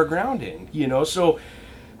 stand our ground in, you know. So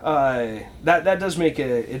that does make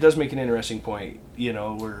an interesting point, you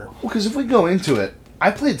know. Well, because if we go into it,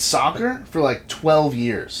 I played soccer for like 12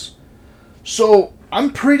 years, so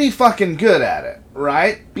I'm pretty fucking good at it,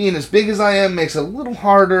 right? Being as big as I am makes it a little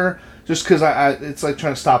harder, just because it's like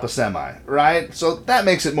trying to stop a semi, right? So that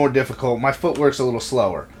makes it more difficult. My footwork's a little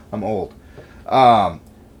slower. I'm old.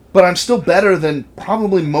 But I'm still better than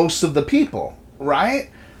probably most of the people, right?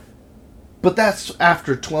 But that's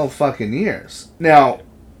after 12 fucking years. Now,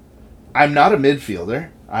 I'm not a midfielder.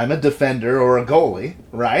 I'm a defender or a goalie,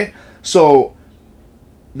 right? So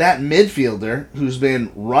that midfielder who's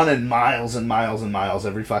been running miles and miles and miles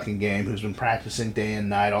every fucking game, who's been practicing day and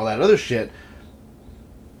night, all that other shit,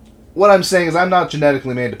 what I'm saying is I'm not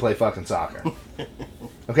genetically made to play fucking soccer.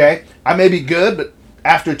 Okay? I may be good, but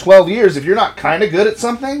after 12 years, if you're not kind of good at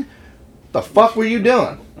something, the fuck were you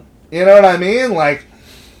doing? You know what I mean? Like,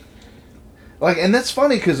 and that's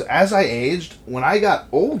funny, because as I aged, when I got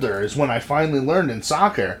older is when I finally learned in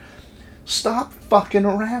soccer, stop fucking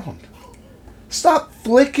around. Stop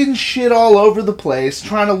flicking shit all over the place,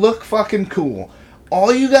 trying to look fucking cool.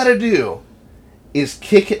 All you gotta do is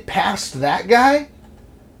kick it past that guy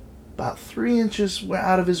about 3 inches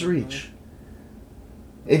out of his reach.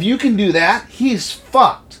 If you can do that, he's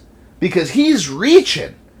fucked. Because he's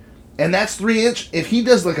reaching. And that's 3 inch. If he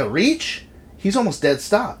does like a reach, he's almost dead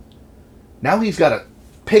stop. Now he's got to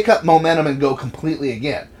pick up momentum and go completely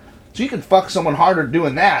again. So you can fuck someone harder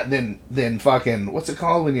doing that than fucking, what's it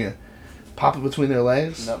called when you pop it between their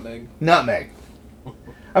legs? Nutmeg.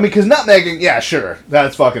 I mean, because nutmegging, yeah, sure,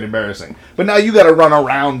 that's fucking embarrassing. But now you got to run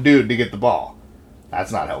around dude to get the ball.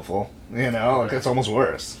 That's not helpful. You know, like, that's almost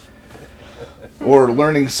worse. Or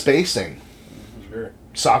learning spacing. Sure.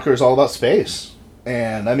 Soccer is all about space.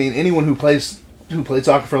 And, I mean, anyone who played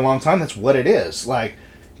soccer for a long time, that's what it is. Like,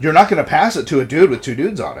 you're not going to pass it to a dude with 2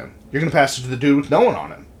 dudes on him. You're going to pass it to the dude with no one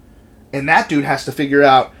on him. And that dude has to figure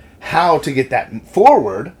out how to get that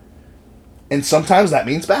forward, and sometimes that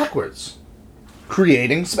means backwards.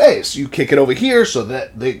 Creating space. You kick it over here so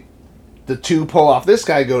that the 2 pull off this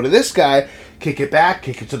guy, go to this guy, kick it back,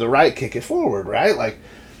 kick it to the right, kick it forward, right? Like,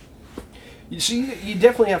 you see, you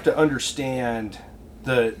definitely have to understand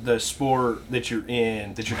the sport that you're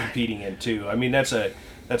in, that you're competing in too. I mean, that's a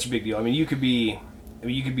big deal. I mean, you could be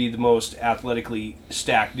the most athletically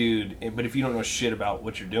stacked dude, but if you don't know shit about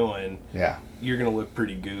what you're doing, you're gonna look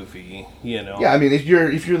pretty goofy, you know. Yeah, I mean, if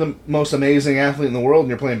you're the most amazing athlete in the world and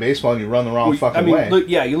you're playing baseball and you run the wrong way.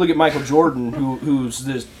 You look at Michael Jordan, who's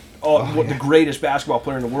this. The greatest basketball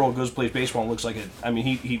player in the world goes plays baseball and looks like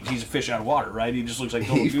he's a fish out of water, right? He just looks like a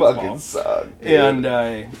total goofball. Fucking sucks.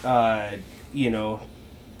 And you know,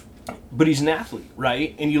 but he's an athlete,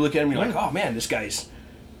 right? And you look at him, and you're like, oh man, this guy's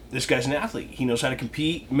an athlete. He knows how to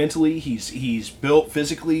compete mentally. He's built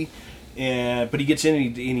physically, but he gets in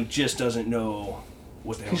and he just doesn't know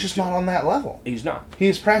what the hell he's just not on that level. He's not.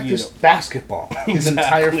 He's practiced basketball his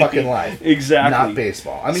entire fucking life. Exactly. Not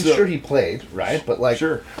baseball. I mean, sure he played, right? But like,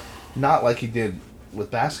 not like he did with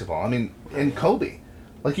basketball. I mean, in Kobe,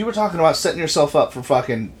 like you were talking about setting yourself up for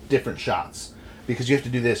fucking different shots because you have to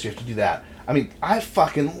do this, you have to do that. I mean, I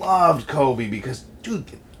fucking loved Kobe because, dude,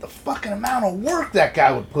 the fucking amount of work that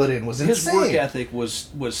guy would put in was insane. His work ethic was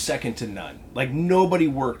second to none. Like, nobody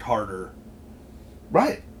worked harder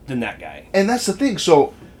right than that guy. And that's the thing.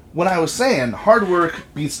 So when I was saying hard work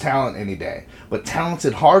beats talent any day, but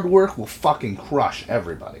talented hard work will fucking crush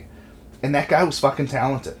everybody. And that guy was fucking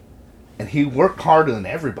talented. And he worked harder than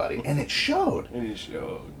everybody. And it showed.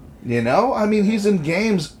 You know? I mean, he's in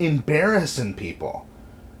games embarrassing people.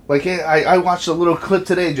 Like, I watched a little clip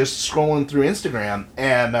today just scrolling through Instagram,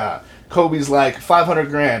 and Kobe's like,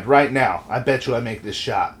 $500,000 right now. I bet you I make this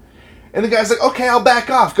shot. And the guy's like, okay, I'll back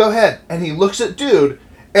off. Go ahead. And he looks at dude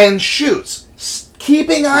and shoots,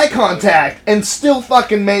 keeping eye contact, and still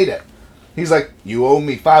fucking made it. He's like, you owe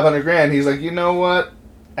me $500,000. He's like, you know what?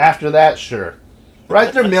 After that, sure.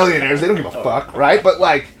 Right? They're millionaires. They don't give a fuck, right? But,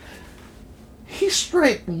 like, he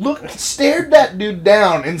straight stared that dude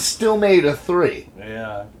down and still made a 3.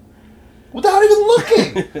 Yeah. Without even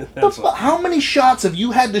looking. How many shots have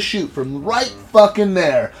you had to shoot from right fucking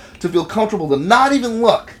there to feel comfortable to not even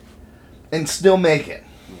look and still make it?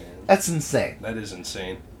 Yeah. That's insane. That is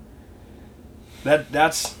insane.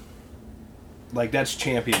 That's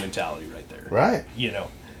champion mentality right there. Right. You know.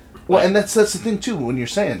 Well, and that's the thing too. When you're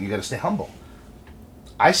saying you got to stay humble,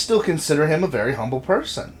 I still consider him a very humble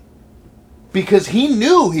person because he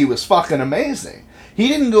knew he was fucking amazing. He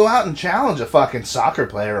didn't go out and challenge a fucking soccer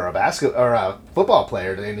player or a football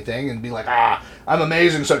player to anything and be like, I'm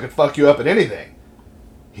amazing so I could fuck you up at anything.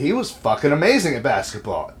 He was fucking amazing at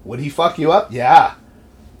basketball. Would he fuck you up? Yeah,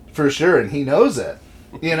 for sure, and he knows it.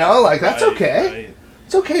 You know, like, that's okay. Right.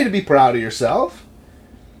 It's okay to be proud of yourself.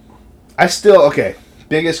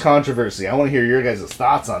 Biggest controversy. I want to hear your guys'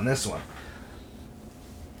 thoughts on this one.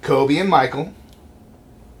 Kobe and Michael.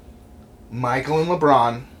 Michael and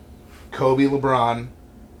LeBron. Kobe, LeBron.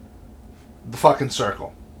 The fucking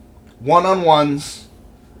circle. One-on-ones.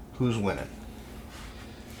 Who's winning?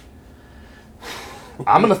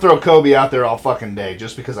 I'm going to throw Kobe out there all fucking day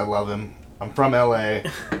just because I love him. I'm from LA.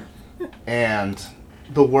 And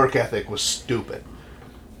the work ethic was stupid.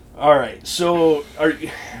 All right, so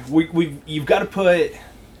you've got to put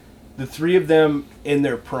the three of them in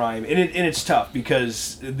their prime, and it's tough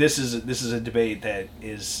because this is a debate that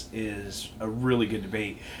is a really good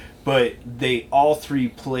debate, but they all three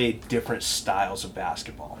played different styles of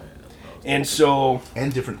basketball, and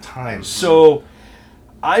different times. So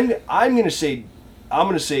I'm gonna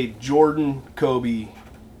say Jordan, Kobe,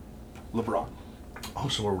 LeBron. Oh,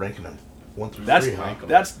 so we're ranking them 1 through 3, huh?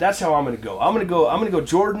 That's how I'm gonna go. I'm gonna go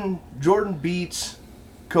Jordan. Jordan beats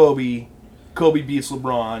Kobe. Kobe beats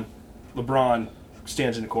LeBron. LeBron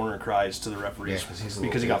stands in the corner and cries to the referees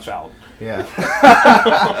because he got fouled. Yeah.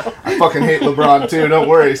 I fucking hate LeBron too. Don't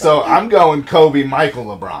worry. So I'm going Kobe, Michael,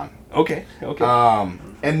 LeBron. Okay.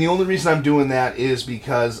 And the only reason I'm doing that is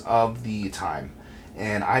because of the time,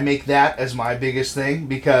 and I make that as my biggest thing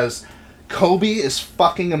because Kobe is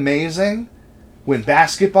fucking amazing. When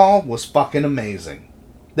basketball was fucking amazing.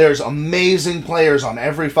 There's amazing players on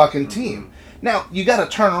every fucking team. Now, you gotta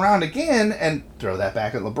turn around again and throw that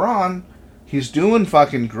back at LeBron. He's doing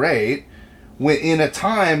fucking great. In a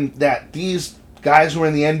time that these guys who were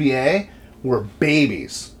in the NBA were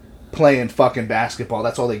babies playing fucking basketball.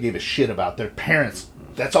 That's all they gave a shit about. Their parents,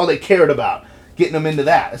 that's all they cared about. Getting them into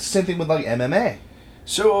that. It's the same thing with like MMA.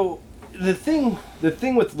 So the thing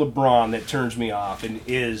with LeBron that turns me off and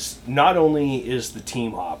is not only is the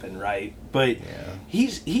team hopping, right? But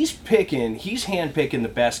he's handpicking the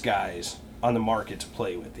best guys on the market to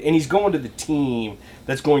play with. And he's going to the team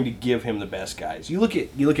that's going to give him the best guys. You look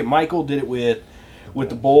at Michael did it with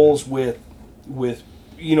the Bulls with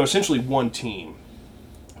essentially one team.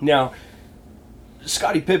 Now,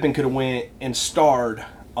 Scottie Pippen could have went and starred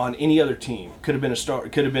on any other team. Could have been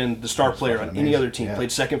the star player on any other team. Yeah.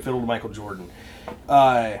 Played second fiddle to Michael Jordan.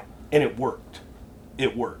 And it worked.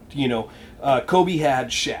 Kobe had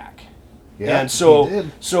Shaq. Yeah, and so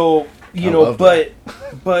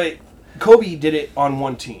but Kobe did it on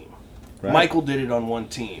one team. Right. Michael did it on one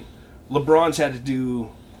team. LeBron's had to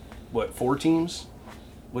do 4 teams?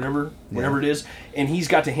 Whatever it is. And he's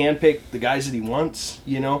got to handpick the guys that he wants,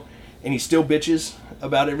 and he still bitches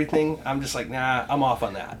about everything. I'm just like, nah, I'm off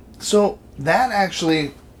on that. So that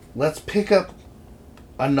actually, let's pick up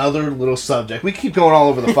another little subject. We keep going all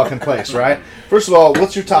over the fucking place, right? First of all,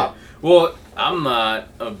 what's your top? Well, I'm not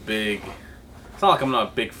a big... It's not like I'm not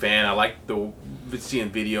a big fan. I like seeing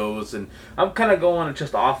videos, and I'm kind of going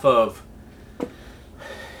just off of,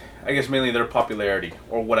 I guess, mainly their popularity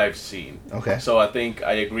or what I've seen. Okay. So I think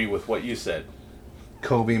I agree with what you said.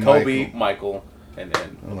 Kobe, Michael, and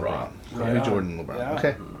then LeBron. Kobe, Jordan, LeBron. Yeah.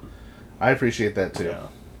 Okay. I appreciate that too. Yeah.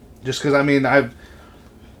 Just because, I mean,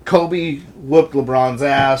 Kobe whooped LeBron's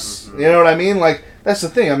ass. You know what I mean? Like, that's the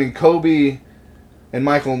thing. I mean, Kobe and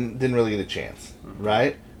Michael didn't really get a chance,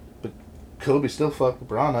 right? But Kobe still fucked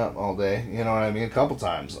LeBron up all day. You know what I mean? A couple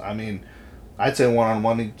times. I mean, I'd say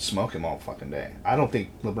one-on-one, he'd smoke him all fucking day. I don't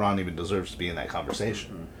think LeBron even deserves to be in that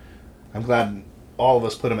conversation. I'm glad all of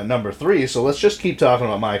us put him at number 3, so let's just keep talking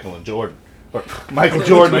about Michael and Jordan. Or Michael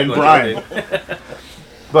Jordan and Brian.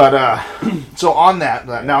 But, so on that,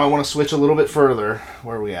 now I want to switch a little bit further.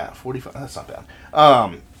 Where are we at? 45? That's not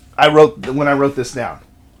bad. When I wrote this down,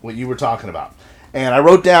 what you were talking about. And I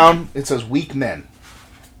wrote down, it says weak men.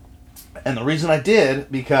 And the reason I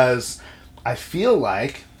did, because I feel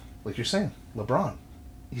like you're saying, LeBron,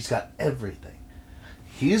 he's got everything.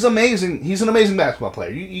 He's amazing. He's an amazing basketball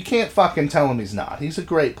player. You can't fucking tell him he's not. He's a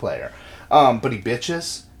great player. But he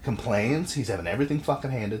bitches, complains. He's having everything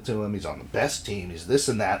fucking handed to him. He's on the best team. He's this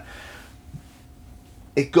and that.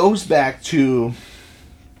 It goes back to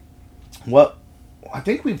what I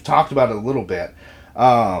think we've talked about it a little bit.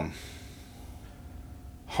 Hard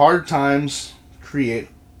times create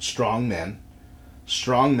strong men.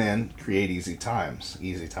 Strong men create easy times.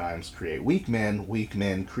 Easy times create weak men. Weak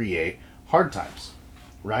men create hard times.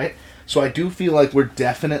 Right? So I do feel like we're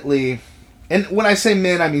definitely... And when I say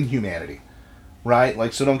men, I mean humanity. Right?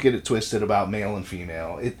 Like, so don't get it twisted about male and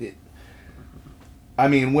female. I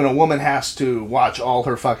mean, when a woman has to watch all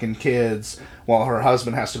her fucking kids while her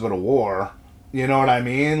husband has to go to war, you know what I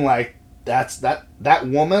mean? Like, that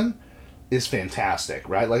woman is fantastic,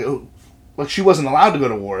 right? Like she wasn't allowed to go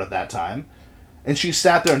to war at that time. And she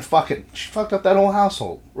sat there and she fucked up that whole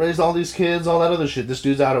household. Raised all these kids, all that other shit. This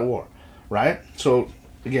dude's out at war, right? So,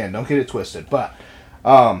 again, don't get it twisted. But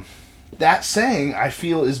that saying, I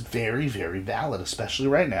feel, is very, very valid, especially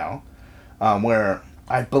right now, where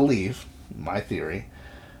I believe, my theory,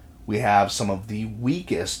 we have some of the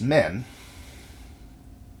weakest men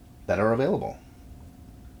that are available.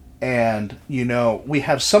 And, you know,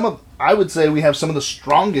 I would say we have some of the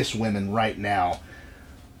strongest women right now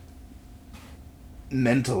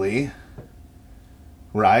mentally,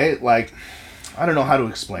 right? Like, I don't know how to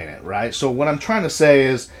explain it, right? So what I'm trying to say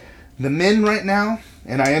is the men right now,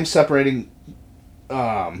 and I am separating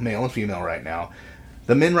male and female right now,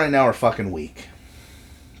 the men right now are fucking weak.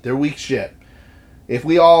 They're weak shit. If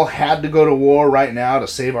we all had to go to war right now to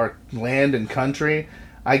save our land and country,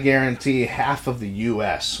 I guarantee half of the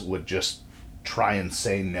U.S. would just try and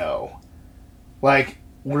say no. Like,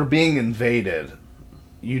 we're being invaded.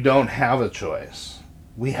 You don't have a choice.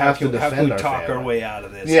 We have to defend our family. How can we talk our way out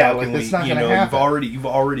of this? Yeah, like, it's not going to happen. You've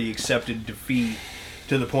already accepted defeat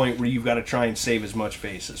to the point where you've got to try and save as much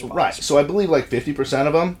face as possible. Right. So I believe like 50%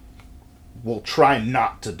 of them will try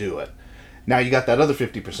not to do it. Now you got that other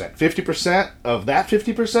 50%. 50% of that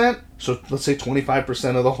 50%, so let's say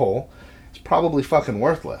 25% of the whole, is probably fucking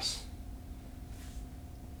worthless.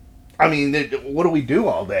 I mean, what do we do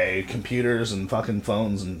all day? Computers and fucking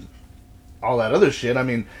phones and all that other shit. I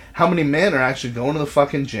mean, how many men are actually going to the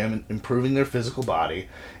fucking gym and improving their physical body,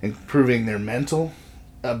 improving their mental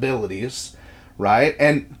abilities, right?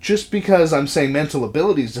 And just because I'm saying mental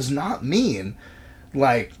abilities does not mean,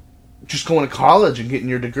 like, just going to college and getting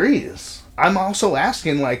your degrees. I'm also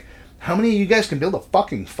asking, like, how many of you guys can build a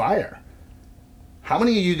fucking fire? How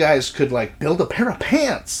many of you guys could, like, build a pair of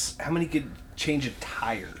pants? How many could change a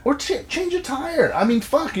tire? Or change a tire. I mean,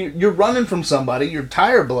 fuck, you're running from somebody, your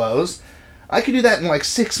tire blows. I could do that in, like,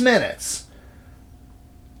 6 minutes.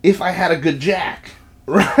 If I had a good jack.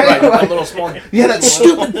 Right? Like, a little small... Yeah, that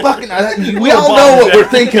stupid fucking... We all know what we're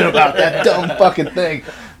thinking about, that dumb fucking thing.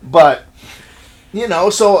 But, you know,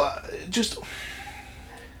 so, just...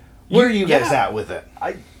 Where are you guys at with it?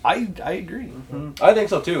 I agree. Mm-hmm. I think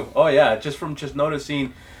so too. Oh yeah, just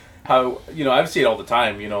noticing how, you know, I see it all the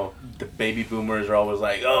time. You know, the baby boomers are always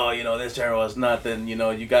like, oh, you know, this era was nothing. You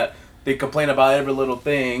know, they complain about every little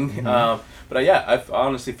thing. Mm-hmm. But yeah, I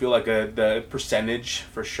honestly feel like the percentage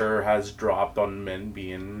for sure has dropped on men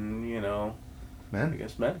being, you know, men. I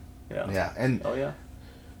guess men. Yeah. Yeah, and oh yeah,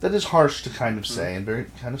 that is harsh to kind of say and very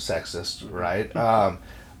kind of sexist, right?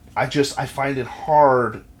 I find it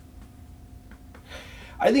hard.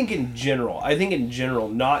 I think in general,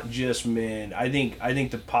 not just men. I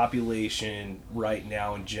think the population right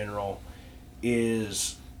now in general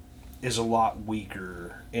is a lot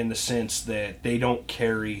weaker in the sense that they don't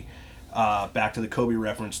carry, back to the Kobe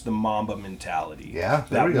reference, the Mamba mentality. Yeah,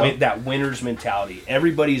 that winner's mentality.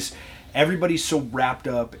 Everybody's so wrapped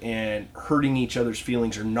up in hurting each other's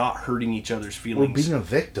feelings or not hurting each other's feelings. Or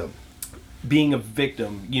being a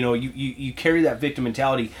victim. You know, you carry that victim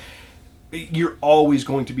mentality. You're always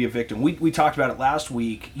going to be a victim. We talked about it last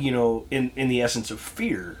week, you know, in the essence of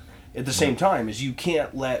fear. at the same time, is you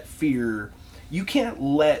can't let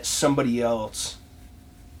somebody else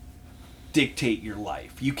dictate your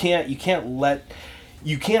life. You can't let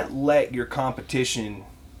your competition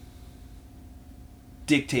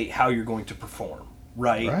dictate how you're going to perform,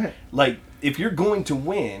 right? Like, if you're going to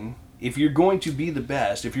win, if you're going to be the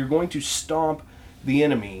best, if you're going to stomp the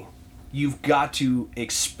enemy, you've got to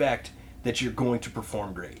expect that you're going to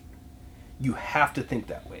perform great. You have to think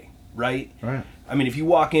that way, right? Right. I mean, if you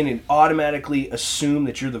walk in and automatically assume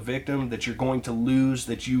that you're the victim, that you're going to lose,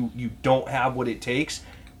 that you don't have what it takes,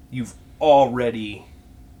 you've already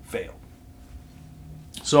failed.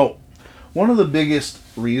 So, one of the biggest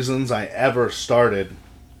reasons I ever started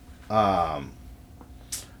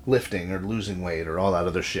lifting or losing weight or all that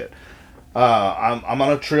other shit, I'm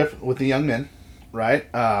on a trip with the young men, right?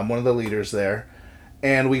 I'm one of the leaders there,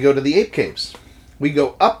 and we go to the Ape Caves. We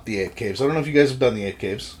go up the Ape Caves. I don't know if you guys have done the Ape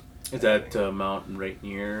Caves. Is that Mount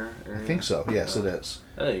Rainier? I think so. Yes, it is.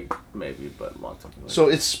 I think maybe, but a long time ago. So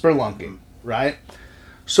it's spelunking, right?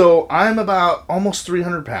 So I'm about almost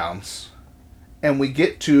 300 pounds, and we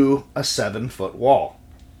get to a 7-foot wall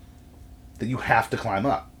that you have to climb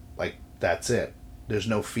up. Like, that's it. There's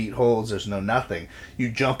no feet holds. There's no nothing. You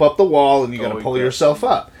jump up the wall, and you got to pull yourself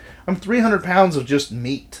up. I'm 300 pounds of just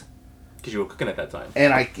meat. Because you were cooking at that time.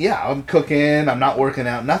 And I'm cooking. I'm not working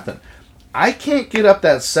out. Nothing. I can't get up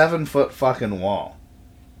that 7-foot fucking wall.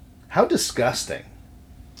 How disgusting.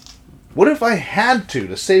 What if I had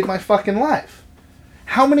to save my fucking life?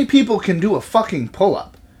 How many people can do a fucking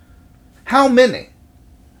pull-up? How many?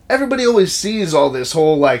 Everybody always sees all this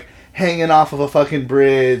whole, like, hanging off of a fucking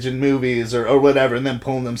bridge in movies or whatever and then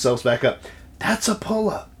pulling themselves back up. That's a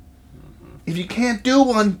pull-up. If you can't do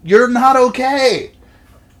one, you're not okay.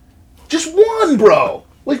 Just one, bro.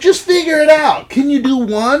 Like, just figure it out. Can you do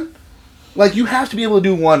one? Like, you have to be able to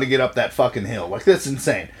do one to get up that fucking hill. Like, that's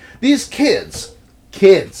insane. These kids,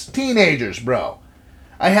 teenagers, bro.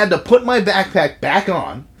 I had to put my backpack back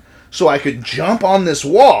on so I could jump on this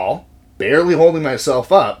wall, barely holding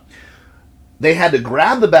myself up. They had to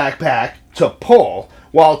grab the backpack to pull,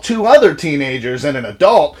 while 2 other teenagers and an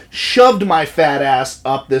adult shoved my fat ass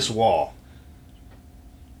up this wall.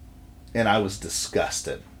 And I was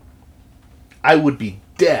disgusted. I would be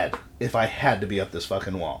dead if I had to be up this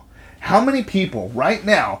fucking wall. How many people right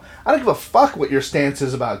now, I don't give a fuck what your stance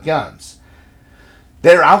is about guns.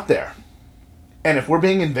 They're out there. And if we're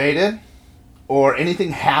being invaded, or anything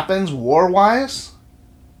happens war-wise,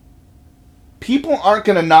 people aren't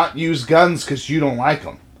going to not use guns because you don't like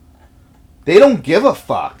them. They don't give a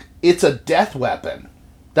fuck. It's a death weapon.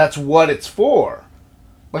 That's what it's for.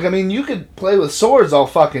 Like, I mean, you could play with swords all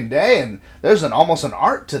fucking day, and there's almost an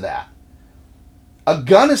art to that. A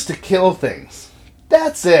gun is to kill things.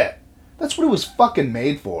 That's it. That's what it was fucking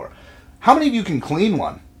made for. How many of you can clean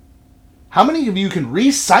one? How many of you can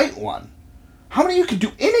recite one? How many of you can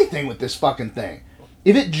do anything with this fucking thing?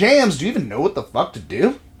 If it jams, do you even know what the fuck to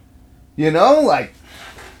do? You know, like,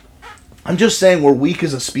 I'm just saying we're weak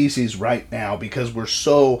as a species right now because we're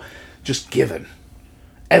so just given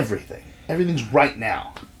everything. Everything's right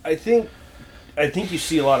now. I think you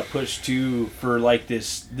see a lot of push too for like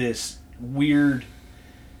this weird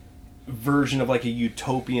version of like a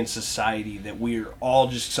utopian society that we're all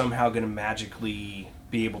just somehow going to magically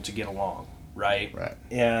be able to get along, right? Right.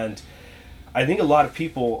 And I think a lot of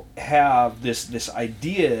people have this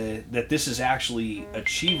idea that this is actually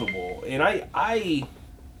achievable, and I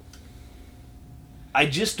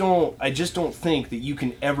just don't think that you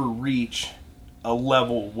can ever reach a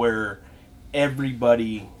level where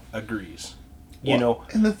everybody agrees. You know?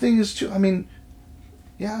 And the thing is too, I mean,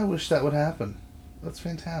 yeah, I wish that would happen. That's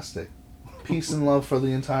fantastic. Peace and love for the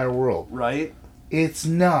entire world. Right? It's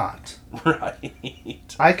not. Right.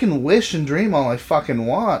 I can wish and dream all I fucking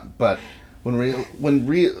want, but when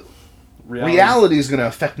reality is going to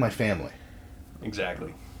affect my family.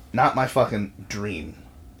 Exactly. Not my fucking dream.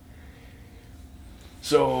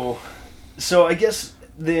 So I guess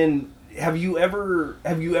then, have you ever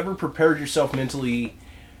prepared yourself mentally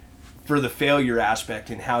for the failure aspect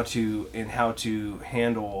and how to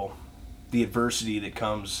handle the adversity that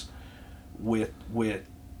comes with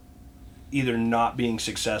either not being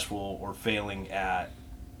successful or failing at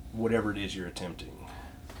whatever it is you're attempting?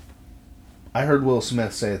 I heard Will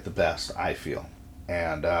Smith say it the best, I feel.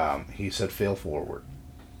 And he said, fail forward.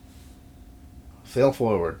 Fail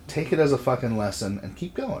forward. Take it as a fucking lesson and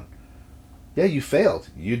keep going. Yeah, you failed.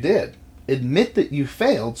 You did. Admit that you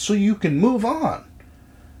failed so you can move on.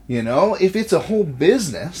 You know, if it's a whole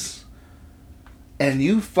business and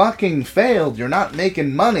you fucking failed, you're not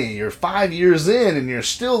making money, you're 5 years in and you're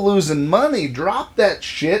still losing money, drop that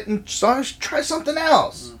shit and try something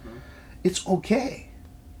else. Mm-hmm. it's okay.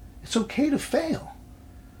 It's okay to fail.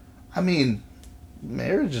 I mean,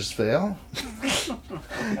 marriages fail.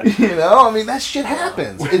 That shit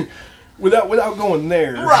happens. Without going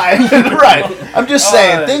there. Right. I'm just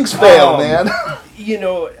saying, things fail, man.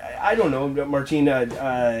 I don't know, Martine.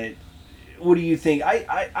 What do you think?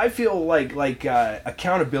 I feel like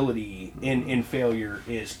accountability in failure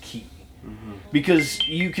is key. Mm-hmm. Because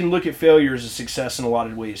you can look at failure as a success in a lot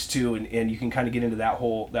of ways too, and you can kind of get into that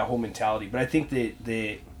whole mentality. But I think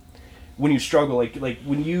that when you struggle, like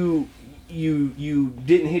when you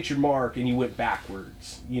didn't hit your mark and you went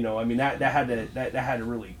backwards, that had to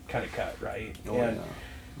really kind of cut, right? Oh, and yeah.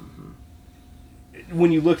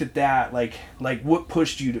 when you looked at that, like what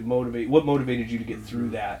pushed you to what motivated you to get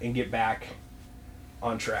through that and get back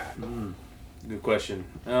on track? Good question.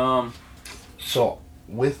 So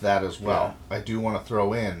with that as well, I do want to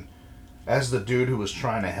throw in, as the dude who was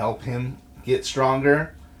trying to help him get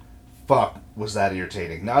stronger, fuck, was that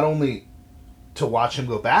irritating. Not only to watch him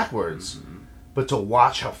go backwards, but to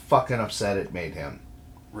watch how fucking upset it made him.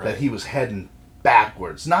 Right. That he was heading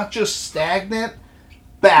backwards. Not just stagnant,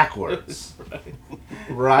 backwards.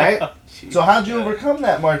 Right? So how'd you overcome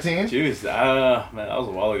that, Martine? Jeez, man, that was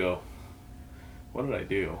a while ago. What did I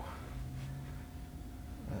do?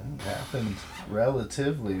 It happened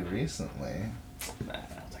relatively recently. Nah,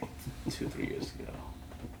 it was like 2-3 years ago.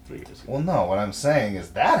 3 years ago. Well, no, what I'm saying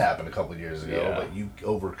is that happened a couple years ago, Yeah. but you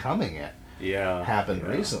overcoming it happened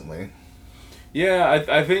recently. Yeah,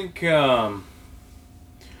 I think a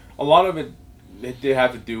lot of it did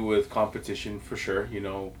have to do with competition for sure.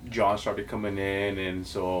 John started coming in, and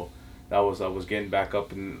so I was getting back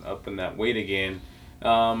up in that weight again.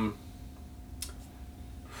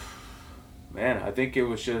 Man, I think it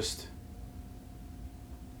was just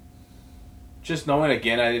knowing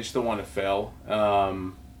again. I just don't want to fail.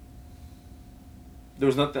 There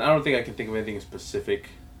was nothing. I don't think I can think of anything specific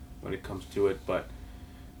when it comes to it, but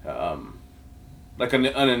like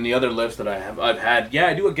on the other lifts that I've had,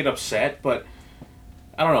 I do get upset, but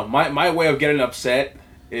I don't know. My way of getting upset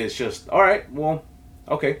is just, all right, well,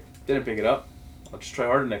 okay, didn't pick it up. I'll just try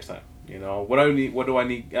harder next time. What do I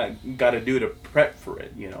need? Got to do to prep for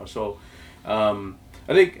it. So. I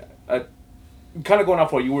think kind of going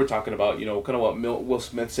off what you were talking about, kind of what Will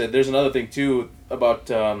Smith said. There's another thing too about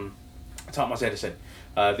Thomas Edison.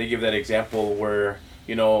 They give that example where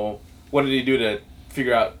what did he do to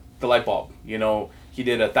figure out the light bulb? He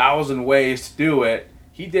did 1,000 ways to do it.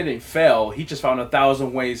 He didn't fail. He just found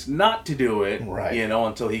 1,000 ways not to do it. Right.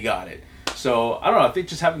 Until he got it. So I don't know. I think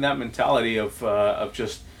just having that mentality of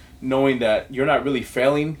just knowing that you're not really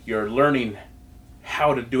failing, you're learning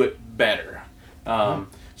how to do it better.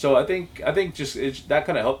 So I think just that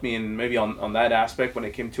kind of helped me in maybe on that aspect when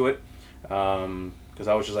it came to it, because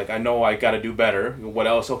I was just like, I know I got to do better. What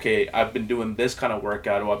else? Okay, I've been doing this kind of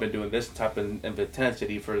workout, or I've been doing this type of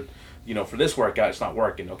intensity for this workout. It's not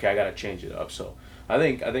working. Okay, I got to change it up. So I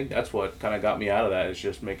think that's what kind of got me out of that, is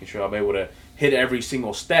just making sure I'm able to hit every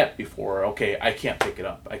single step before, okay, I can't pick it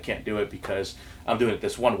up. I can't do it because I'm doing it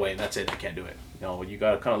this one way and that's it. I can't do it. You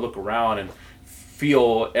got to kind of look around and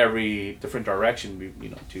feel every different direction,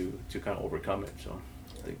 to kind of overcome it. So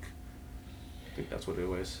I think that's what it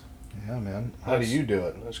was. Yeah, man. How do you do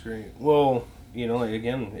it? That's great. Well,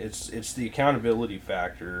 again, it's the accountability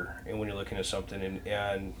factor, and when you're looking at something,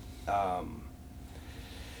 and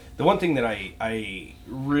the one thing that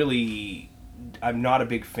I'm not a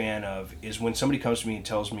big fan of is when somebody comes to me and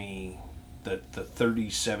tells me the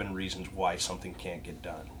 37 reasons why something can't get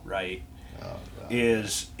done, right? Oh,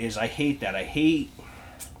 is I hate that.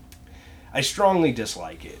 I strongly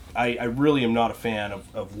dislike it. I really am not a fan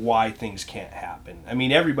of why things can't happen. I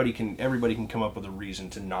mean, everybody can come up with a reason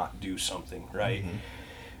to not do something, right? Mm-hmm.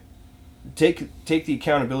 Take the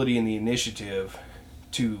accountability and the initiative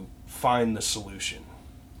to find the solution,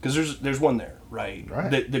 because there's one there, right?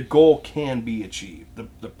 The goal can be achieved.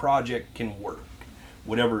 The project can work,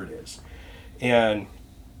 whatever it is. And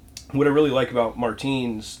what I really like about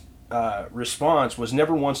Martine's response was,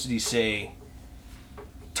 never once did he say,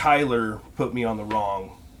 Tyler put me on the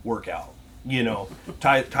wrong workout.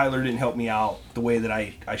 Tyler didn't help me out the way that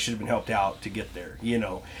I should have been helped out to get there. He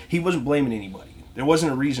wasn't blaming anybody. There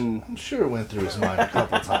wasn't a reason. I'm sure it went through his mind a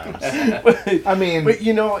couple times. But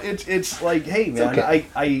it's it's like, hey man,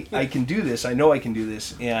 okay. I can do this. I know I can do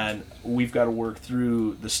this, and we've got to work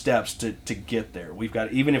through the steps to get there. We've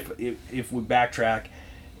got, even if we backtrack,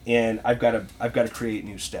 and I've got to create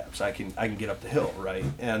new steps. I can get up the hill, right?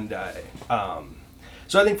 And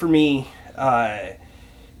so I think for me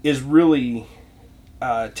is really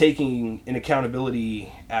taking an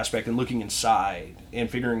accountability aspect and looking inside and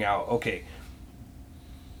figuring out, okay,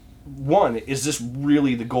 one, is this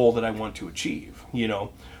really the goal that I want to achieve? You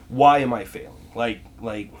know, why am I failing? Like,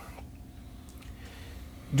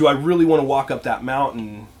 do I really want to walk up that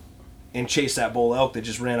mountain and chase that bull elk that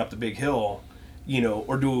just ran up the big hill, you know,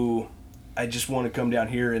 or do I just want to come down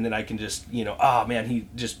here and then I can just, you know, man, he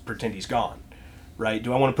just pretend he's gone, right?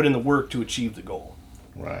 Do I want to put in the work to achieve the goal?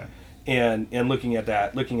 Right. And looking at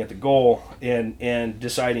the goal and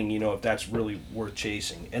deciding, you know, if that's really worth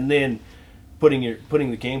chasing, and then putting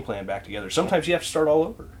the game plan back together. Sometimes you have to start all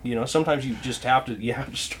over, you know. Sometimes you just have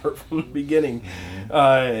to start from the beginning.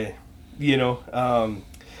 You know,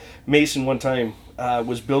 Mason one time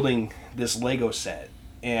was building this Lego set,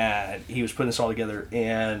 and he was putting this all together,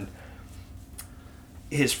 and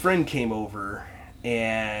his friend came over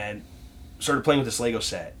and started playing with this Lego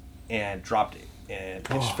set and dropped it. And it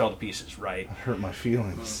just fell to pieces, right? That hurt my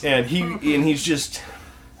feelings. And he's just,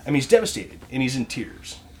 I mean, he's devastated and he's in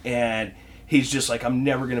tears. And he's just like, I'm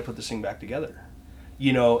never gonna put this thing back together,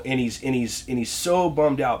 you know. And he's so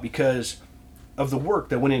bummed out because of the work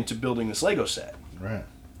that went into building this Lego set. Right.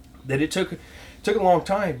 That it took a long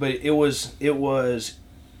time, but it was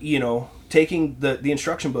you know, taking the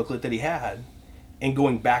instruction booklet that he had and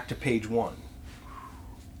going back to page 1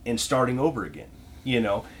 and starting over again, you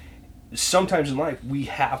know. Sometimes in life we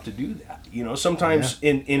have to do that, you know. Sometimes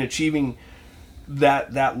in achieving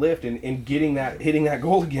that lift and hitting that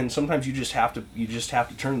goal again, sometimes you just have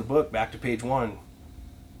to turn the book back to page 1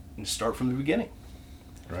 and start from the beginning,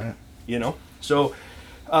 right? You know. So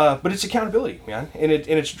but it's accountability, man, and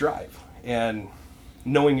it's drive and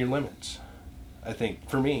knowing your limits, I think,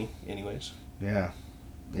 for me anyways. Yeah,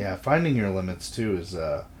 finding your limits too is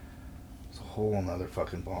a whole another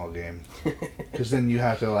fucking ball game, because then you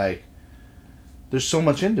have to, like, there's so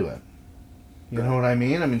much into it. You know what I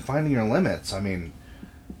mean? I mean, finding your limits. I mean,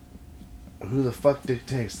 who the fuck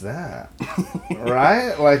dictates that?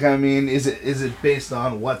 Right? Like, I mean, is it based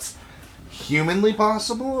on what's humanly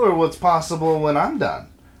possible or what's possible when I'm done?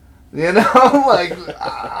 You know? Like,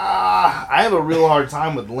 I have a real hard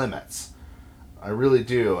time with limits. I really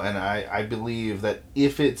do. And I believe that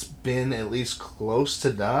if it's been at least close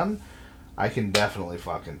to done, I can definitely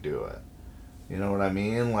fucking do it. You know what I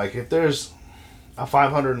mean? Like, if there's a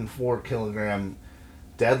 504 kilogram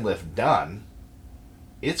deadlift done,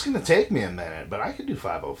 it's going to take me a minute, but I can do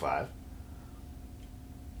 505.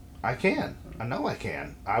 I can. I know I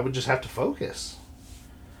can. I would just have to focus.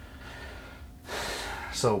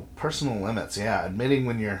 So, personal limits, yeah.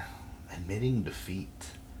 Admitting defeat.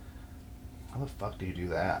 How the fuck do you do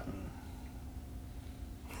that?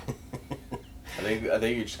 I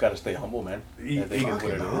think you just got to stay humble, man. I think is what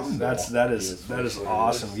it is. That is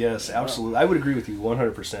awesome. Yes, absolutely. I would agree with you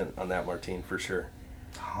 100% on that, Martine, for sure.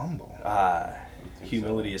 Humble.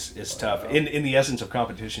 Humility is tough. In the essence of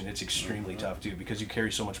competition, it's extremely tough too, because you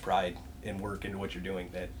carry so much pride and work into what you're doing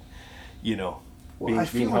that, you know,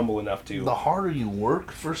 being humble enough to. The harder you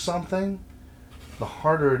work for something, the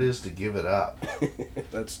harder it is to give it up.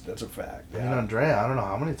 That's a fact. Yeah. I mean, Andrea, I don't know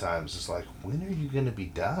how many times it's like, when are you going to be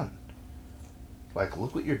done? Like,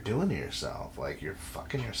 look what you're doing to yourself. Like, you're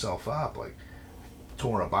fucking yourself up. Like,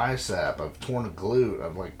 torn a bicep, I've torn a glute,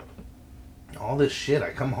 I've, like, all this shit.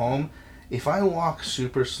 I come home, if I walk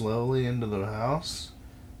super slowly into the house,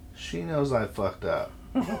 she knows I fucked up.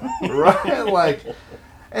 Right? Like,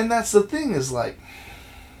 and that's the thing is, like,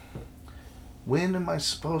 when am I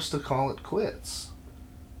supposed to call it quits?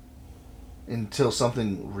 Until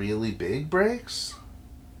something really big breaks?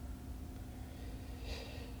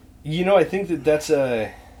 You know, I think that's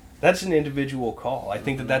an individual call. I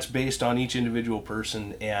think that's based on each individual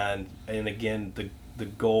person, and again, the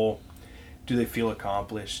goal. Do they feel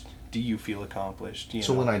accomplished? Do you feel accomplished? You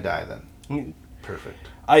so know? When I die, then perfect.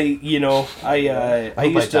 I used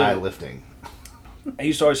to die lifting. I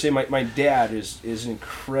used to always say my dad is an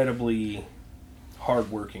incredibly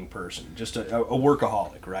hardworking person, just a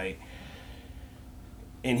workaholic, right?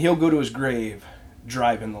 And he'll go to his grave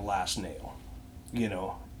driving the last nail, you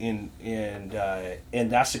know. And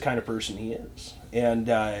that's the kind of person he is. And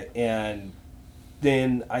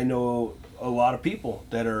then I know a lot of people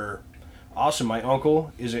that are awesome. My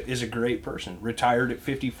uncle is a great person, retired at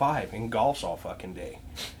 55 and golfs all fucking day,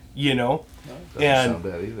 you know. Doesn't sound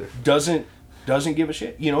bad either. Doesn't give a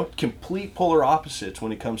shit, you know. Complete polar opposites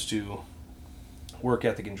when it comes to work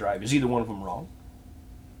ethic and drive. Is either one of them wrong?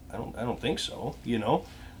 I don't think so, you know.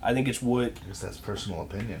 I think it's what... I guess that's personal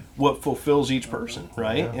opinion. What fulfills each person,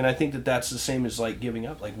 right? Yeah. And I think that's the same as, like, giving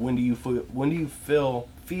up. Like, when do you feel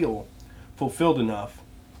fulfilled enough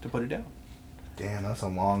to put it down? Damn, that's a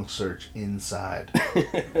long search inside. You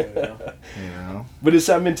know? But it's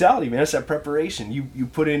that mentality, man. It's that preparation. You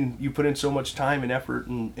put in so much time and effort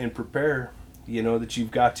and prepare, you know, that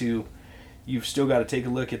you've still got to take a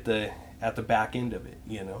look at the back end of it,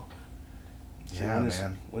 you know. So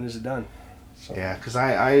Yeah, when is it done? So. Yeah, because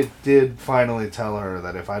I did finally tell her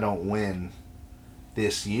that if I don't win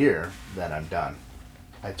this year, then I'm done.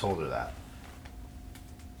 I told her that.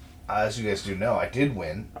 As you guys do know, I did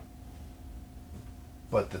win,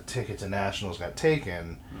 but the ticket to Nationals got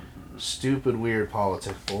taken. Stupid, weird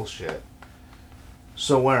politic bullshit.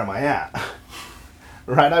 So where am I at?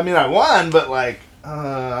 Right? I mean, I won, but like,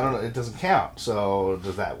 I don't know, it doesn't count. So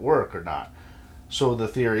does that work or not? So the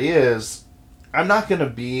theory is, I'm not going to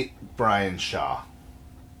beat Brian Shaw.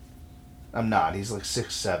 I'm not. He's like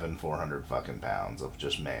 6'7", 400 fucking pounds of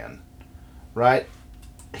just man. Right?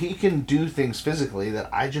 He can do things physically that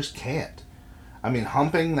I just can't. I mean,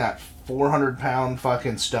 humping that 400-pound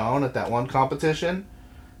fucking stone at that one competition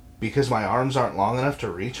because my arms aren't long enough to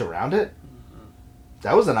reach around it,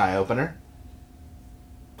 that was an eye-opener.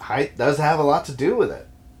 Height does have a lot to do with it.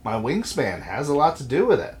 My wingspan has a lot to do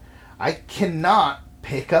with it. I cannot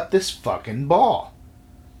pick up this fucking ball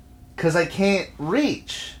because I can't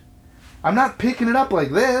reach. I'm not picking it up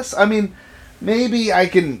like this. I mean, maybe I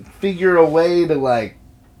can figure a way to, like,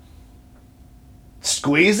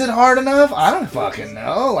 squeeze it hard enough? I don't fucking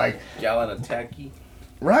know. Like, Gallon of tacky.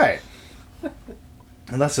 Right.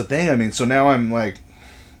 And that's the thing. I mean, so now I'm like,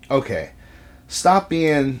 okay, stop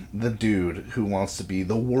being the dude who wants to be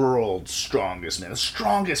the world's strongest man, the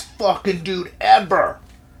strongest fucking dude ever.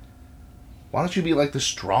 Why don't you be like the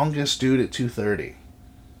strongest dude at 230?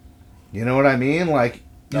 You know what I mean? Like,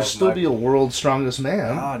 you'll still be a world's strongest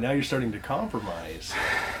man. Ah, now you're starting to compromise.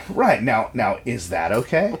 Right. Now, is that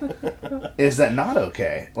okay? Is that not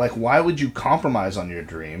okay? Like, why would you compromise on your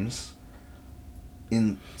dreams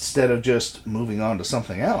instead of just moving on to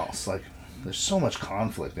something else? Like, there's so much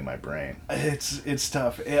conflict in my brain. It's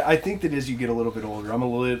tough. I think that as you get a little bit older,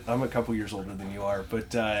 I'm a couple years older than you are,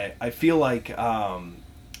 but I feel like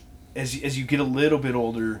as you get a little bit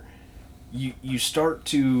older, you start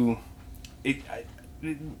to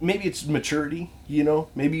maybe it's maturity, you know?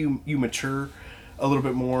 Maybe you mature a little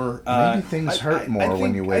bit more. Maybe things hurt more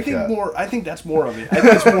when you wake up. I think that's more of it. I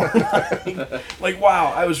think it's more like,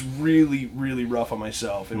 wow, I was really, really rough on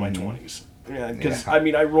myself in my 20s. Yeah, because, I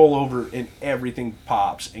mean, I roll over and everything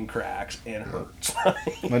pops and cracks and hurts.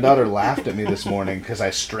 My daughter laughed at me this morning because I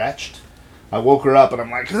stretched. I woke her up and I'm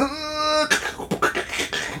like,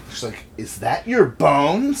 she's like, is that your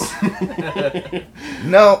bones?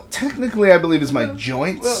 No, technically I believe it's my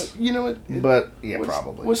joints. Well, you know what? But, yeah,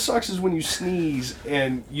 probably. What sucks is when you sneeze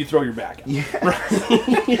and you throw your back out.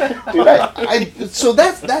 Yeah. Dude, so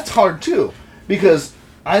that's hard too. Because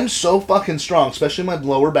I'm so fucking strong, especially my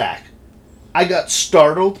lower back. I got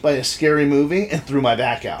startled by a scary movie and threw my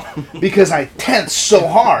back out. Because I tensed so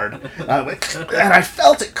hard. And I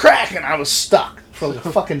felt it crack and I was stuck for like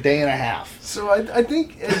a fucking day and a half. So I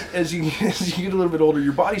think as you get a little bit older,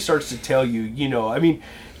 your body starts to tell you, you know, I mean,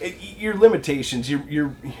 your limitations,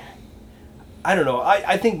 your I don't know.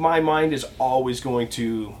 I think my mind is always going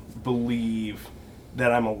to believe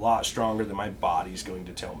that I'm a lot stronger than my body's going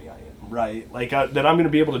to tell me I am, right? Like, that I'm going to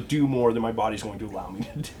be able to do more than my body's going to allow me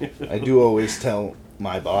to do. I do always tell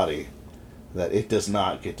my body that it does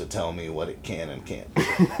not get to tell me what it can and can't do.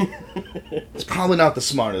 It's probably not the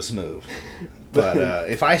smartest move. But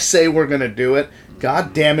if I say we're going to do it,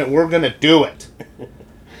 god damn it, we're going to do it.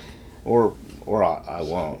 Or I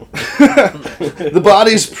won't. The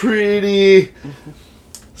body's pretty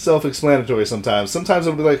self-explanatory sometimes. Sometimes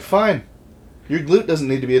I'll be like, fine, your glute doesn't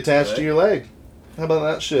need to be attached to your leg. How about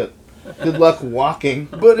that shit? Good luck walking.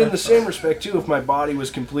 But in the same respect, too, if my body was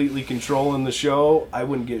completely controlling the show, I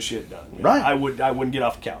wouldn't get shit done. You know? Right. I wouldn't get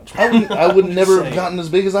off the couch. I would never have gotten as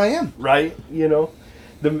big as I am. Right? You know?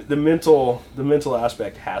 The mental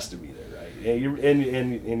aspect has to be there, right? Yeah,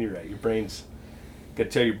 you're right. Your brain's got to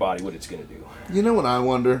tell your body what it's going to do. You know what I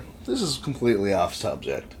wonder? This is completely off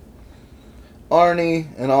subject. Arnie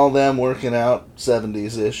and all them working out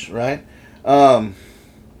 70s-ish, right?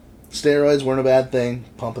 Steroids weren't a bad thing,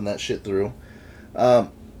 pumping that shit through. 70s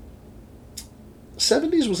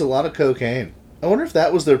was a lot of cocaine. I wonder if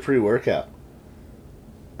that was their pre-workout.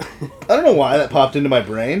 I don't know why that popped into my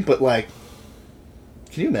brain, but like,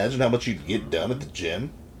 can you imagine how much you'd get done at the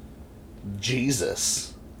gym?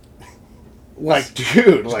 Jesus. Like,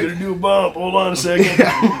 dude, like, gonna do a bump. Hold on a second.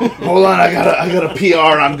 Yeah. Hold on, I got a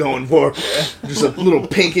PR I'm going for. Just a little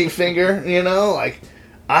pinky finger, you know? Like,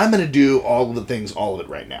 I'm gonna do all of the things, all of it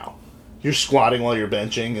right now. You're squatting while you're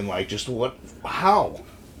benching and like, just what? How?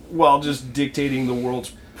 while just dictating the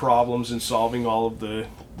world's problems and solving all of the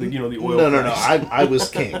oil. No. I was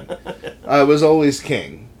king. I was always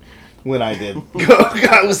king when I did.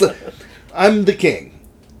 I'm the king.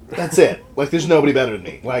 That's it. Like, there's nobody better than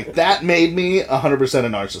me. Like, that made me 100% a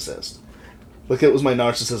narcissist. Like, it was my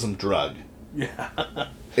narcissism drug. Yeah.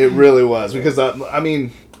 It really was. Because, I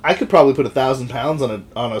mean, I could probably put 1,000 pounds on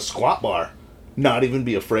a squat bar. Not even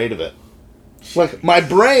be afraid of it. Like, my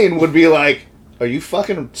brain would be like, are you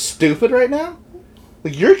fucking stupid right now?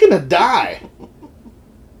 Like, you're gonna die.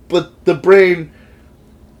 But the brain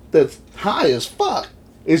that's high as fuck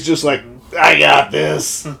is just like, I got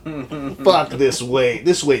this. Fuck this weight.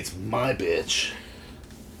 This weight's my bitch.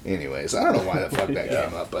 Anyways, I don't know why the fuck that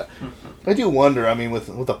came up, but I do wonder, I mean, with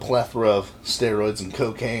a plethora of steroids and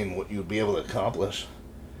cocaine, what you'd be able to accomplish.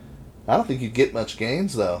 I don't think you'd get much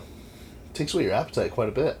gains, though. It takes away your appetite quite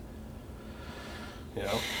a bit. You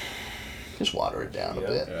know? Just water it down a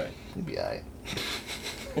bit. Right. You'd be alright.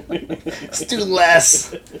 Let's do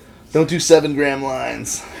less. Don't do 7-gram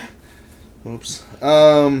lines. Oops.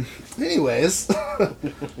 Anyways.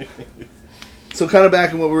 So kind of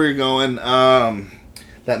back in what we were going,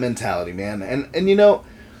 that mentality, man. And you know,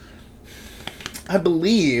 I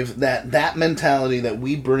believe that mentality that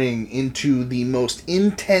we bring into the most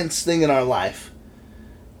intense thing in our life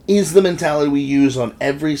is the mentality we use on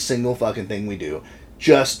every single fucking thing we do.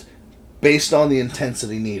 Just based on the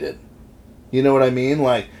intensity needed. You know what I mean?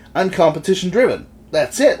 Like, I'm competition driven.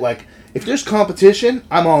 That's it. Like, if there's competition,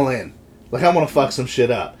 I'm all in. Like, I want to fuck some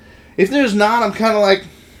shit up. If there's not, I'm kind of like,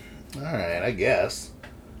 alright, I guess.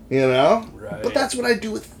 You know? Right. But that's what I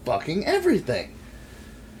do with fucking everything.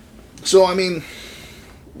 So, I mean,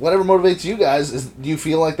 whatever motivates you guys, do you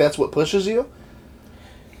feel like that's what pushes you?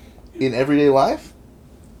 In everyday life?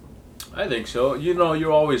 I think so. You know,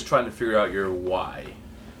 you're always trying to figure out your why.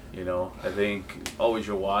 You know, I think always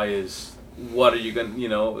your why is what are you going to, you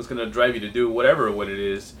know, it's going to drive you to do what it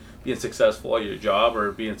is, being successful at your job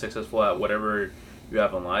or being successful at whatever you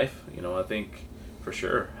have in life. You know, I think for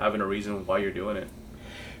sure having a reason why you're doing it.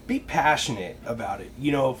 Be passionate about it.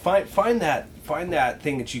 You know, find that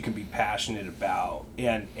thing that you can be passionate about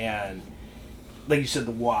and like you said,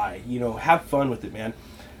 the why. You know, have fun with it, man.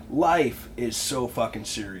 Life is so fucking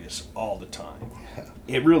serious all the time.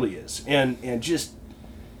 It really is. And just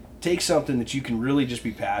take something that you can really just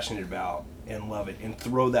be passionate about and love it and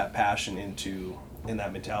throw that passion and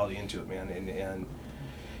that mentality into it, man, and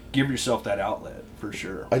give yourself that outlet for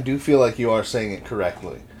sure. I do feel like you are saying it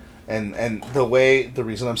correctly. And the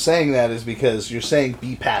reason I'm saying that is because you're saying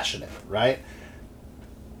be passionate, right?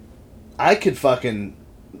 I could fucking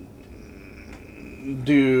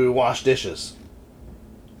wash dishes.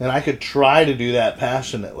 And I could try to do that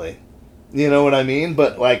passionately. You know what I mean?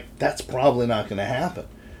 But, like, that's probably not going to happen.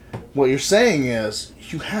 What you're saying is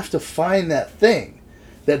you have to find that thing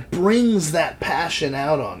that brings that passion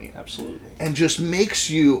out on you. Absolutely. And just makes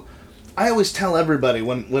you... I always tell everybody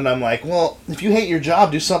when I'm like, well, if you hate your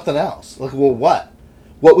job, do something else. Like, well, what?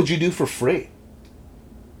 What would you do for free?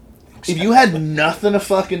 Exactly. If you had nothing to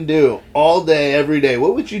fucking do all day, every day,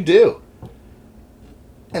 what would you do?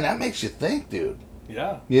 And that makes you think, dude.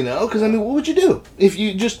 Yeah. You know? Because, I mean, what would you do if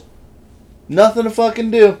you just... nothing to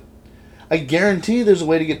fucking do? I guarantee there's a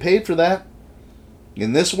way to get paid for that.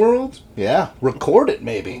 In this world, yeah, record it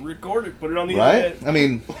maybe. Record it, put it on the right? internet. I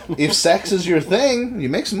mean, if sex is your thing, you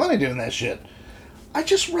make some money doing that shit. I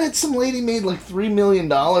just read some lady made like $3 million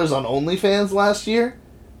on OnlyFans last year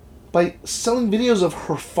by selling videos of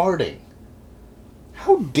her farting.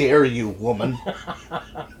 How dare you, woman?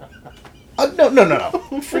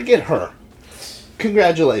 No. Forget her.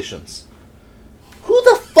 Congratulations. Who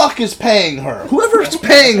the fuck is paying her? Whoever's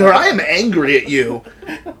paying her, I am angry at you.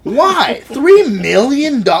 Why? $3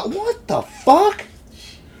 million? What the fuck?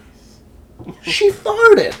 She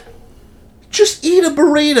farted. Just eat a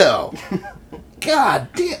burrito. God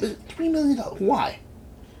damn it. $3 million. Why?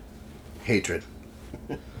 Hatred.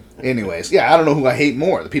 Anyways, yeah, I don't know who I hate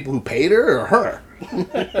more. The people who paid her or her?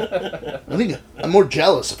 I think I'm more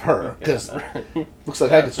jealous of her because looks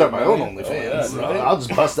like I could start my own OnlyFans. Right. I'll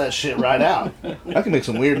just bust that shit right out. I can make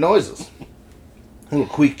some weird noises. A little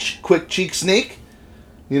quick cheek sneak.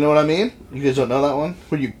 You know what I mean? You guys don't know that one?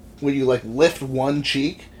 Where you like lift one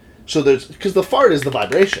cheek, so because the fart is the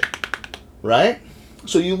vibration, right?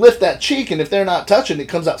 So you lift that cheek, and if they're not touching, it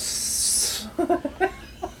comes out.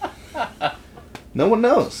 No one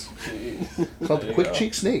knows. It's called the quick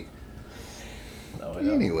cheek sneak.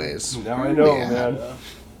 Anyways. Now I know, man.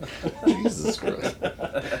 Jesus Christ.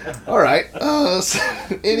 Alright.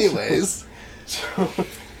 Anyways.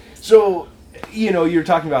 So, you know, you're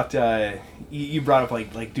talking about, you brought up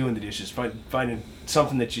like doing the dishes, finding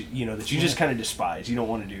something that you just kind of despise. You don't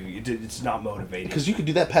want to do. It's not motivating. Because you could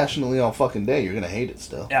do that passionately all fucking day. You're gonna hate it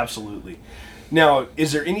still. Absolutely. Now,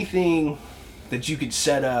 is there anything that you could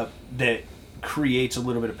set up that creates a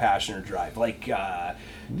little bit of passion or drive, like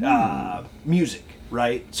music,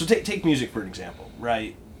 right? So take music for an example,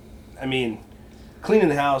 right? I mean, cleaning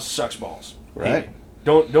the house sucks balls, right? Hey,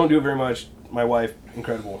 don't do it very much. My wife,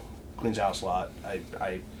 incredible, cleans the house a lot.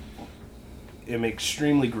 I am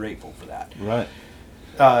extremely grateful for that. Right.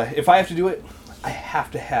 If I have to do it, I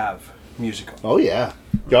have to have music on. Oh yeah,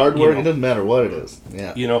 yard work. It doesn't matter what it is.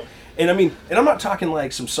 Yeah. And I mean, and I'm not talking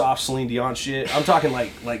like some soft Celine Dion shit. I'm talking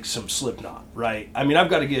like some Slipknot, right? I mean, I've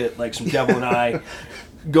got to get like some Devil and I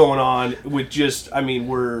going on with just. I mean,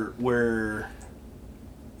 we're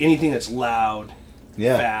anything that's loud,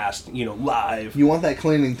 fast, live. You want that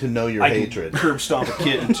cleaning to know your I hatred. Can curb stomp a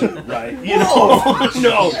kitten too, right?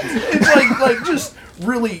 No, it's like just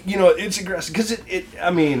really, it's aggressive because it. I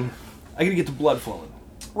mean, I got to get the blood flowing.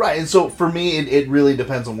 Right, and so for me, it really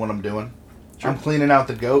depends on what I'm doing. Sure. I'm cleaning out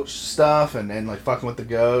the goat stuff and like fucking with the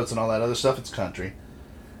goats and all that other stuff. It's country,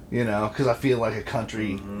 because I feel like a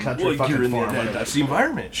country fucking farmer. That's the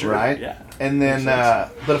environment, sure. Right? Yeah. And then,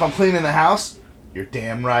 but if I'm cleaning the house, you're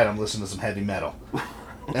damn right I'm listening to some heavy metal.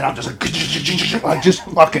 And I'm just like just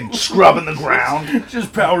fucking scrubbing the ground.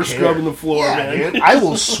 Just power scrubbing the floor, man. Dude, I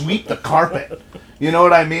will sweep the carpet. You know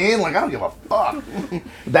what I mean? Like, I don't give a fuck.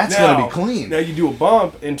 That's going to be clean. Now you do a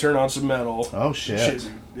bump and turn on some metal. Oh, shit.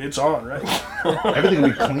 It's on, right? Everything will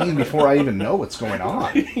be clean before I even know what's going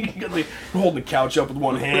on. You're holding the couch up with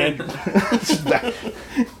one hand. That's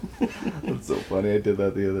so funny. I did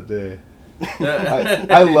that the other day.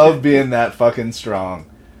 I love being that fucking strong.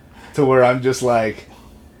 To where I'm just like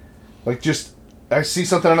I see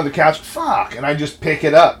something under the couch, fuck, and I just pick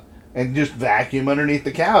it up. And just vacuum underneath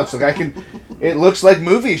the couch. Like it looks like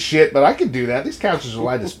movie shit, but I can do that. These couches are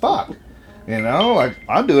light as fuck. Like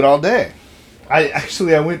I'll do it all day. I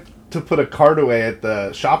went to put a cart away at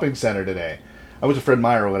the shopping center today. I went to Fred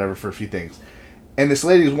Meyer or whatever for a few things. And this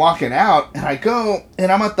lady was walking out, and I go,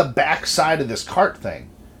 and I'm at the back side of this cart thing.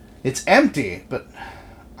 It's empty, but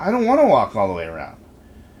I don't want to walk all the way around.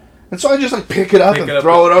 And so I just pick it up and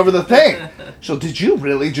throw it over the thing. So did you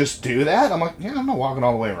really just do that? I'm like, yeah, I'm not walking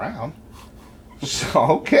all the way around. So,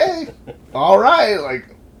 okay. All right.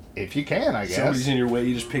 If you can, I guess. Somebody's in your way,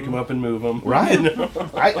 you just pick them up and move them. Right.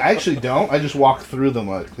 I actually don't. I just walk through them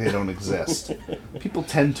like they don't exist. People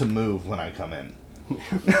tend to move when I come in.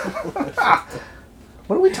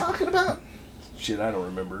 What are we talking about? Shit, I don't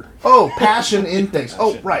remember. Oh, passion in things.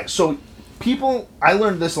 Oh, right. So people, I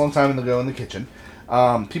learned this a long time ago in the kitchen.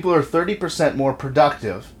 People are 30% more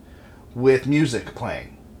productive with music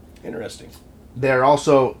playing. Interesting. They're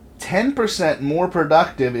also 10% more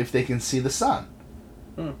productive if they can see the sun.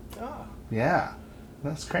 Oh. Yeah.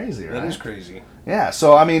 That's crazy, right? That is crazy. Yeah,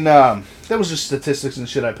 so, I mean, that was just statistics and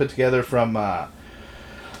shit I put together from,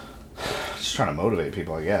 just trying to motivate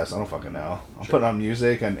people, I guess. I don't fucking know. I'm putting on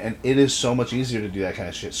music, and it is so much easier to do that kind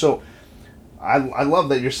of shit. So, I love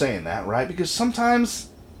that you're saying that, right? Because sometimes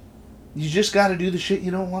you just got to do the shit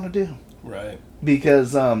you don't want to do. Right.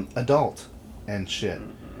 Because adult and shit.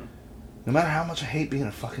 No matter how much I hate being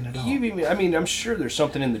a fucking adult. I mean, I'm sure there's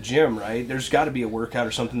something in the gym, right? There's got to be a workout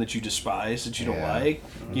or something that you despise, that you don't like,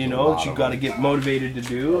 that you got to get motivated to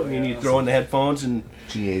do. I mean, you throw in the headphones and...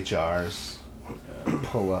 GHRs,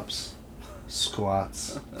 pull-ups,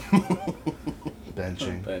 squats,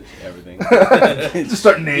 benching. Bench, everything. Just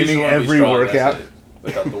start naming every workout.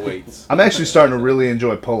 Without the weights. I'm actually starting to really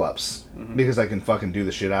enjoy pull-ups because I can fucking do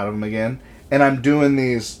the shit out of them again. And I'm doing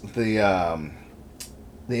the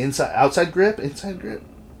outside grip,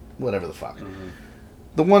 whatever the fuck.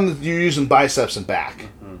 The one that you're using biceps and back.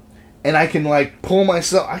 And I can pull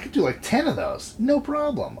myself, I could do 10 of those, no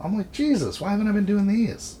problem. I'm like, Jesus, why haven't I been doing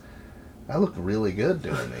these? I look really good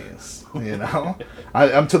doing these,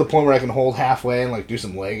 I'm to the point where I can hold halfway and do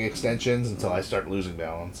some leg extensions until I start losing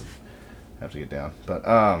balance and have to get down. But,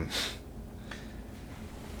 God,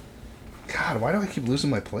 why do I keep losing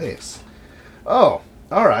my place? Oh,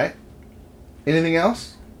 alright. Anything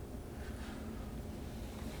else?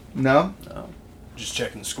 No? No. Just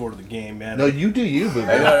checking the score of the game, man. No, you do you, boo.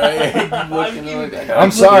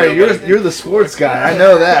 I'm sorry, you're the sports guy. I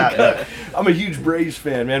know that. But. I'm a huge Braves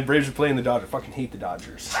fan, man. Braves are playing the Dodgers. I fucking hate the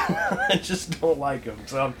Dodgers. I just don't like them.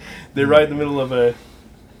 So they're right in the middle of a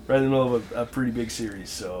pretty big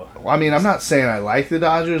series. So well, I mean, I'm not saying I like the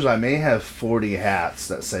Dodgers. I may have 40 hats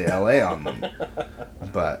that say LA on them,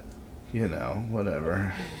 but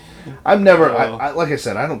whatever. I've never, like I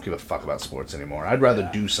said, I don't give a fuck about sports anymore. I'd rather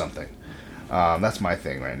do something. That's my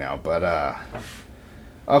thing right now. But,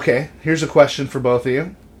 okay, here's a question for both of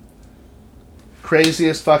you.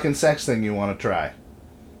 Craziest fucking sex thing you want to try?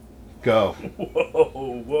 Go.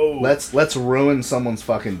 Whoa. Let's ruin someone's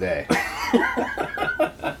fucking day.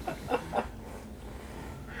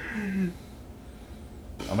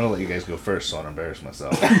 I'm going to let you guys go first so I don't embarrass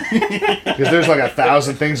myself. Because there's like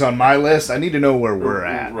 1,000 things on my list. I need to know where we're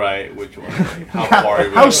at. Right, which one? Like, how far are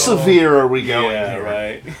we How severe are we going yeah, here?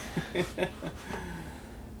 Right.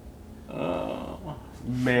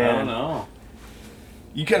 Man. I don't know.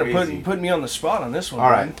 You kind of putting me on the spot on this one. All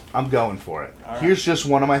man. right, I'm going for it. All right. Here's just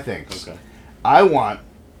one of my things. Okay. I want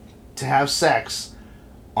to have sex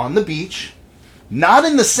on the beach, not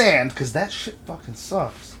in the sand, because that shit fucking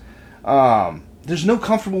sucks. There's no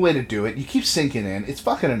comfortable way to do it. You keep sinking in. It's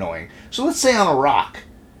fucking annoying. So let's say on a rock.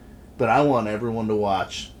 But I want everyone to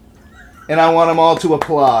watch. And I want them all to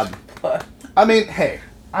applaud. I mean, hey,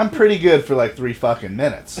 I'm pretty good for like 3 fucking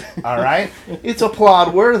minutes. All right? It's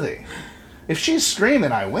applaud worthy. If she's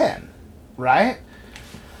screaming, I win. Right?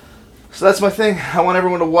 So that's my thing. I want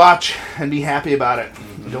everyone to watch and be happy about it.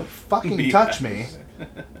 Don't fucking touch me.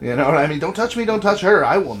 You know what I mean? Don't touch me, don't touch her.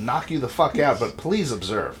 I will knock you the fuck out, but please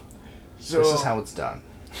observe. So, this is how it's done.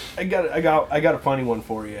 I got a funny one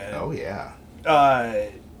for you. Oh yeah.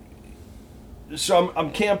 So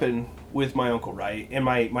I'm camping with my uncle, right? And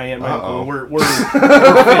my aunt and my uncle, and we're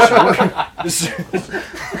fishing.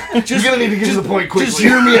 You're gonna need to get to the point quickly. Just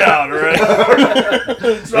hear me out, all right?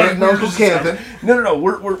 Aunt and uncle camping. No.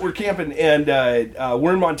 We're camping, and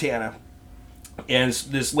we're in Montana, and it's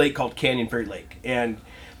this lake called Canyon Ferry Lake, and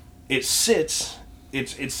it sits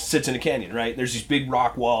in a canyon, right? There's these big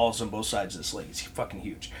rock walls on both sides of this lake. It's fucking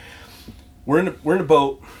huge. We're in a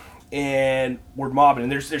boat, and we're mobbing,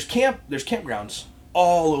 and there's campgrounds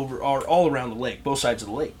all around the lake, both sides of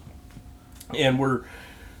the lake, and we're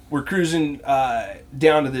cruising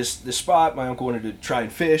down to this spot. My uncle wanted to try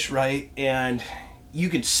and fish, right? And you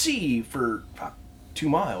can see for about 2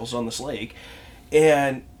 miles on this lake,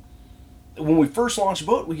 and when we first launch the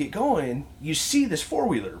boat, we get going, you see this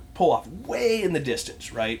 4-wheeler pull off way in the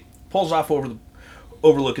distance, right? Pulls off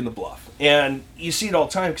overlooking the bluff. And you see it all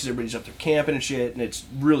the time because everybody's up there camping and shit, and it's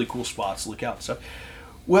really cool spots to look out and stuff.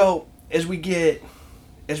 Well, as we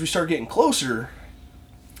start getting closer,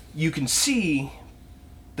 you can see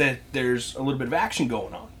that there's a little bit of action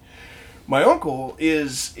going on. My uncle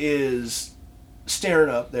is staring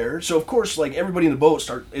up there, so of course, like, everybody in the boat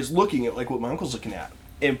is looking at like what my uncle's looking at.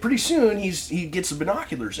 And pretty soon, he gets the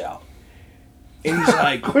binoculars out. And he's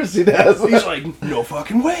like... Of course he does. He's like, no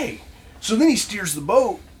fucking way. So then he steers the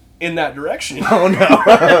boat in that direction. Oh, no.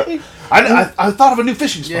 I thought of a new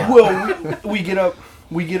fishing spot. Yeah. Well, we get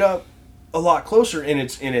up a lot closer, and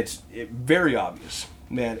it's very obvious,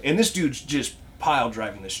 man. And this dude's just pile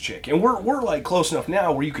driving this chick. And we're like close enough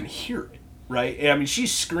now where you can hear it, right? And I mean,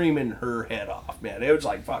 she's screaming her head off, man. It was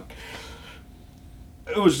like, fuck...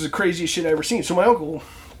 It was the craziest shit I ever seen. So my uncle,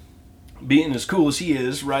 being as cool as he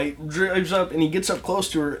is, right, drives up and he gets up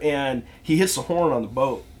close to her and he hits the horn on the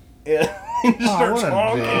boat. And he just starts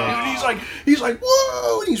honking. And he's like,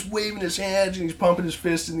 whoa! And he's waving his hands and he's pumping his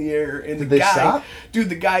fist in the air. And the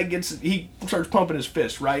guy starts pumping his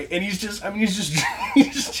fist, right? And he's just so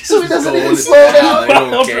he doesn't even slow down. They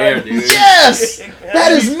don't care, dude. Yes!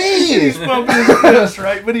 That is me! He's pumping his fist,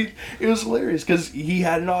 right? But it was hilarious because he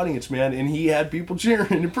had an audience, man, and he had people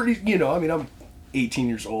cheering. And pretty, I'm 18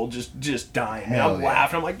 years old, just dying. And I'm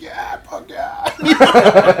laughing. I'm like, yeah, fuck yeah.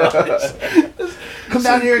 Come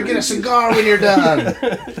down here and get a cigar when you're done.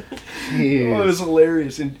 Oh, it was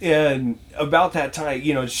hilarious. And about that time,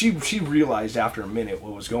 she realized after a minute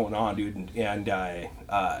what was going on, dude. And I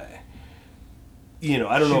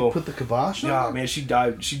don't know. Put the kibosh on? Yeah, man, she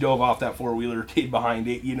dove off that 4-wheeler, stayed behind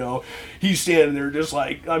it, He's standing there just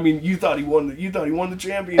like, I mean, you thought he won the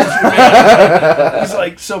championship, man. He's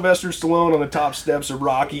like Sylvester Stallone on the top steps of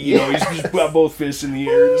Rocky, he's just got both fists in the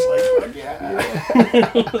air, just like, fuck yeah.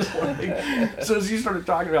 So as he started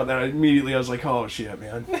talking about that, I was like, oh shit,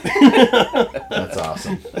 man. That's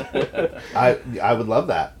awesome. I would love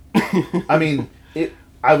that. I mean,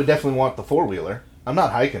 I would definitely want the 4-wheeler. I'm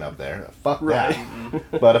not hiking up there. Fuck that.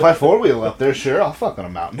 But if I 4-wheel up there, sure, I'll fuck on a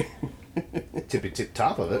mountain. Tippy tip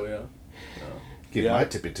top of it. Oh yeah. Give my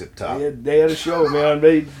tippy tip top. They had a show, man.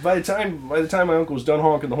 By the time my uncle was done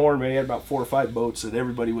honking the horn, man, he had about 4 or 5 boats that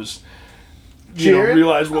everybody was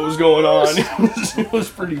realized what was going on. It was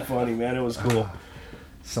pretty funny, man. It was cool.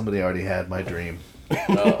 Somebody already had my dream.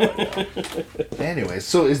 Yeah. Anyway,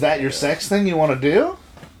 so is that your sex thing you want to do?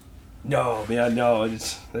 No, man, no.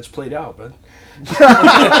 That's played out, but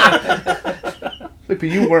Wait, but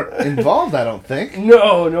you weren't involved, I don't think.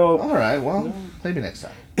 No. All right, well, maybe next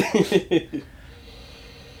time.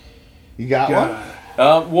 You got one?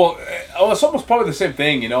 It's almost probably the same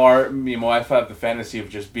thing. Me and my wife have the fantasy of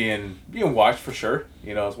just being watched for sure.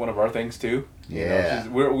 It's one of our things too. Yeah.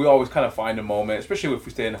 We always kind of find a moment, especially if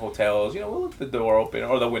we stay in hotels. We'll leave the door open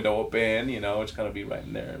or the window open. Just kind of be right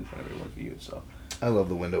in there in front of everyone for you. So. I love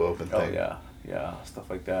the window open thing. Oh yeah, stuff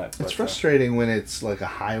like that. It's frustrating when it's like a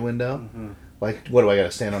high window. Mm-hmm. Like, what do I got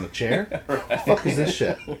to stand on a chair? Right. What the fuck is this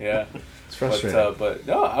shit? Yeah. It's frustrating. But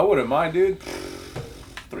no, I wouldn't mind, dude.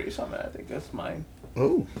 3-something, I think that's mine.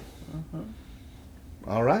 Oh. Mm-hmm.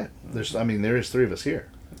 All right. There is 3 of us here.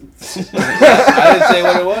 I didn't say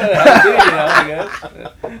what it was. I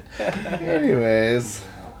guess. Anyways.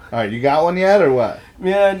 All right, you got one yet or what?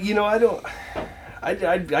 Man, I don't... I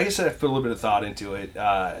guess I put a little bit of thought into it.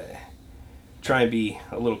 Try and be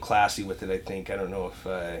a little classy with it, I think. I don't know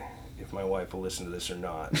if my wife will listen to this or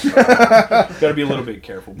not. So, got to be a little bit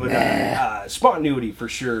careful. But spontaneity for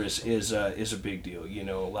sure is a big deal.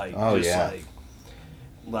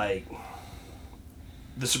 Like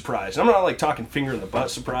the surprise. I'm not like talking finger in the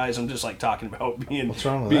butt surprise. I'm just like talking about being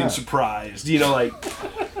surprised.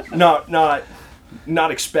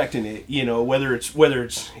 Not expecting it. Whether it's.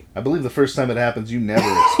 I believe the first time it happens, you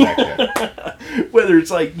never expect it. Whether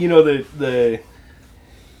it's like the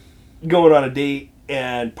going on a date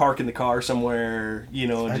and parking the car somewhere,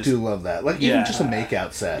 I do love that. Like even just a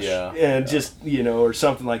makeout sesh. Yeah. And just or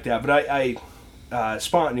something like that. But I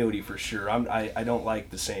spontaneity for sure. I don't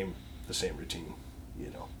like the same routine.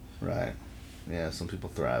 Right. Yeah. Some people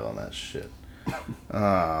thrive on that shit.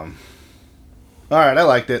 All right. I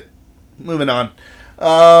liked it. Moving on.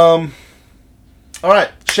 All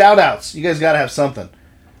right. Shout outs. You guys got to have something.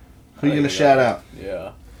 Who are you going to shout out?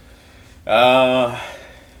 Yeah.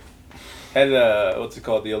 Had what's it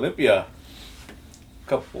called? The Olympia.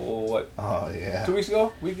 Oh yeah. 2 weeks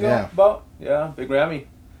ago? Week ago? Yeah. About? Yeah. Big Grammy.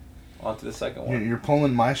 On to the second one. You're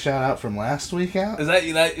pulling my shout out from last week out? Is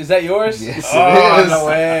that yours? Yes, it is. No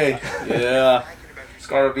way. Yeah. It's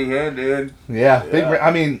gotta be him, dude. Yeah. Big.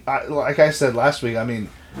 Like I said last week,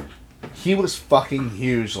 he was fucking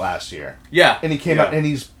huge last year. Yeah. And he came out and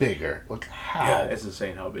he's bigger. Look how. Yeah, it's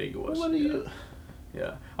insane how big it was. What are you?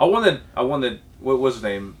 Yeah. I wanted. What was his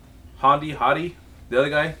name? Hadi? The other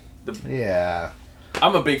guy? Yeah.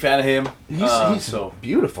 I'm a big fan of him. He's so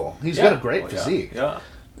beautiful. He's got a great physique. Yeah.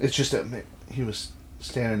 It's just that he was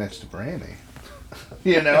standing next to Brandy.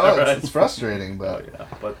 It's frustrating, but... Oh, yeah.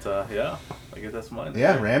 But, yeah. I guess that's mine.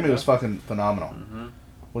 Yeah, Ramy was fucking phenomenal. Mm-hmm.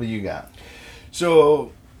 What do you got?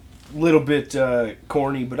 So, little bit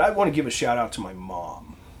corny, but I want to give a shout out to my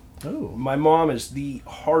mom. Oh. My mom is the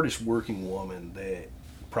hardest working woman that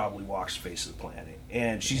probably walks the face of the planet.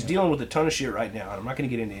 And she's dealing with a ton of shit right now. And I'm not going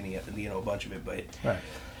to get into any, a bunch of it, but... Right.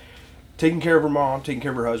 Taking care of her mom, taking care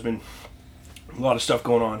of her husband... A lot of stuff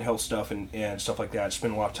going on, health stuff and stuff like that.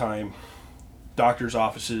 Spend a lot of time, doctors'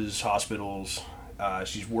 offices, hospitals.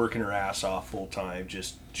 She's working her ass off full time,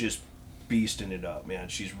 just beasting it up, man.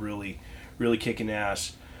 She's really, really kicking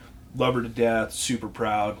ass. Love her to death. Super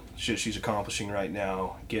proud. Shit she's accomplishing right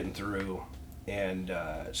now, getting through. And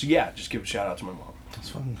so yeah, just give a shout out to my mom. That's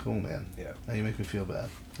fucking cool, man. Yeah. Now you make me feel bad.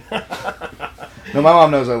 No, my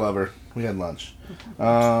mom knows I love her. We had lunch.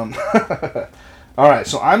 All right,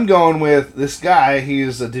 so I'm going with this guy.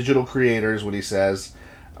 He's a digital creator, is what he says.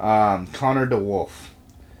 Connor DeWolf.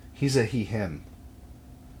 He's a he/him.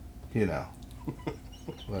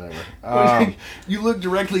 Whatever. You look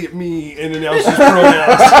directly at me and announce his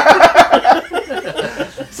pronouns.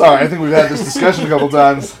 Sorry, I think we've had this discussion a couple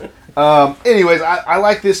times. Anyways, I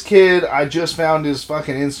like this kid. I just found his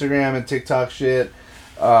fucking Instagram and TikTok shit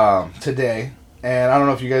today. And I don't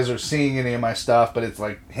know if you guys are seeing any of my stuff, but it's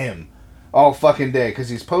like him. All fucking day, because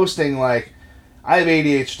he's posting like, I have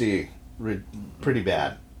ADHD, pretty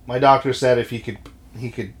bad. My doctor said if he could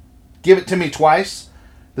give it to me twice,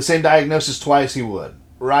 the same diagnosis twice, he would.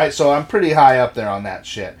 Right? So I'm pretty high up there on that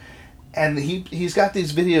shit. And he's got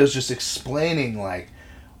these videos just explaining like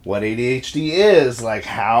what ADHD is, like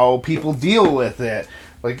how people deal with it,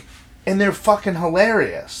 like, and they're fucking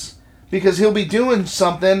hilarious because he'll be doing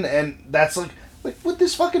something and that's like with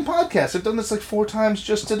this fucking podcast. I've done this like 4 times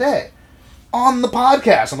just today. On the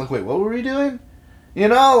podcast. I'm like, wait, what were we doing?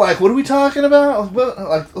 Like, what are we talking about?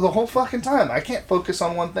 Like, the whole fucking time. I can't focus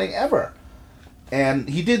on one thing ever. And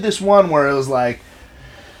he did this one where it was like,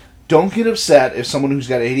 don't get upset if someone who's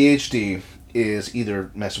got ADHD is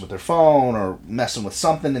either messing with their phone or messing with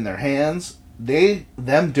something in their hands.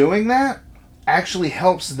 Them doing that actually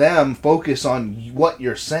helps them focus on what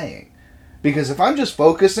you're saying. Because if I'm just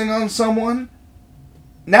focusing on someone,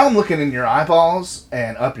 now I'm looking in your eyeballs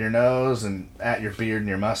and up your nose and at your beard and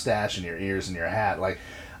your mustache and your ears and your hat. Like,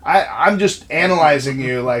 I'm just analyzing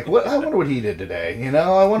you. Like, what? I wonder what he did today. You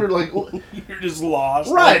know, I wonder, like, You're just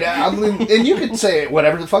lost. Right. I mean, and you could say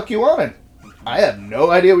whatever the fuck you want. I have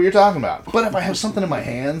no idea what you're talking about. But if I have something in my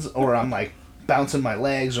hands, or I'm like bouncing my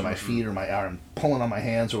legs or my feet, or I'm pulling on my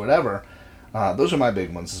hands or whatever, those are my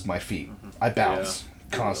big ones. Is my feet. I bounce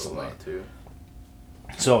constantly.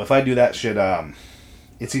 So if I do that shit,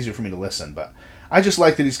 it's easier for me to listen. But I just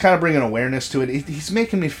like that he's kind of bringing awareness to it. He's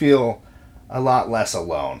making me feel a lot less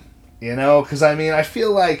alone. You know, because I mean, I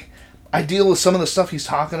feel like I deal with some of the stuff he's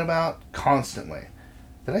talking about constantly.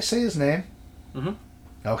 Did I say his name?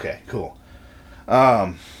 Mm-hmm. Okay, cool.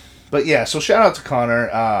 But yeah, so shout out to Connor.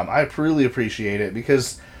 I really appreciate it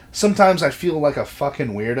because sometimes I feel like a fucking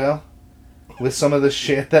weirdo with some of the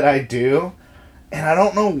shit that I do, and I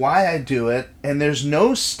don't know why I do it, and there's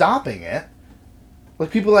no stopping it.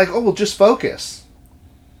 Like, people are like, oh, well, just focus.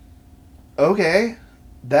 Okay,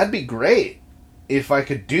 that'd be great if I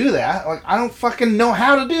could do that. Like, I don't fucking know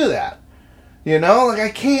how to do that. You know? Like, I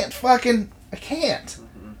can't.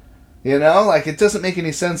 Mm-hmm. You know? Like, it doesn't make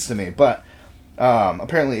any sense to me, but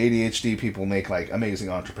apparently ADHD people make, like, amazing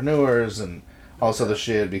entrepreneurs and all this other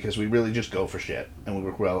shit because we really just go for shit. And we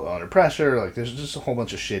work well under pressure. Like, there's just a whole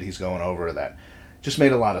bunch of shit he's going over that just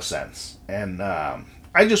made a lot of sense. And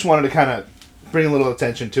I just wanted to kind of bring a little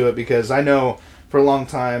attention to it because I know for a long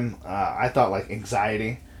time I thought, like,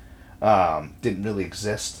 anxiety didn't really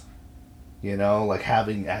exist. You know, like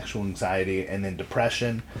having actual anxiety and then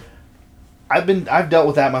depression. I've dealt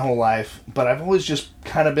with that my whole life, but I've always just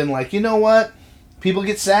kind of been like, you know what? People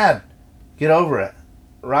get sad. Get over it.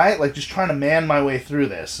 Right? Like, just trying to man my way through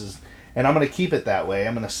this. And I'm going to keep it that way.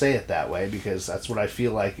 I'm going to say it that way because that's what I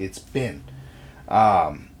feel like it's been.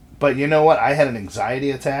 But you know what? I had an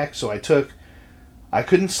anxiety attack, so I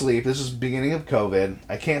couldn't sleep. This is the beginning of COVID.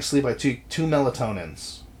 I can't sleep. I took 2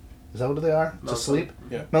 melatonins. Is that what they are? To sleep?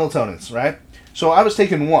 Yeah. Melatonins, right? So I was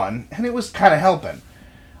taking 1, and it was kind of helping.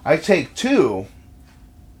 I take 2,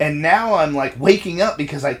 and now I'm, like, waking up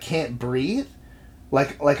because I can't breathe.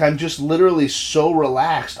 Like I'm just literally so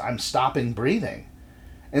relaxed, I'm stopping breathing.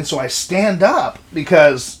 And so I stand up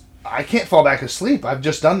because I can't fall back asleep. I've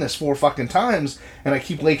just done this 4 fucking times, and I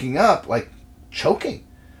keep waking up, like, choking.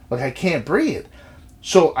 Like, I can't breathe.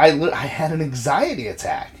 So I had an anxiety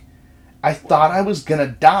attack. I thought I was gonna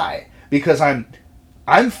die because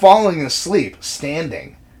I'm falling asleep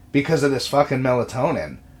standing because of this fucking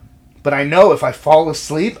melatonin. But I know if I fall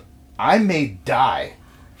asleep, I may die.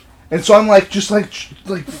 And so I'm like, just like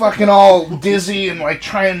fucking all dizzy and like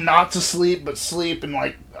trying not to sleep, but sleep, and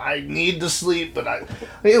like I need to sleep, but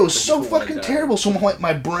it was so fucking terrible. So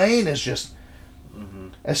my brain is just,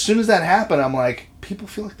 as soon as that happened, I'm like, people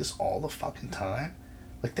feel like this all the fucking time?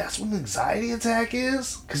 Like, that's what an anxiety attack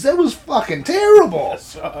is? Because that was fucking terrible. That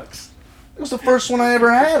sucks. It was the first one I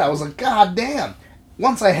ever had. I was like, God damn.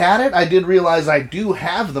 Once I had it, I did realize I do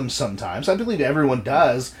have them sometimes. I believe everyone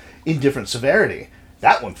does in different severity.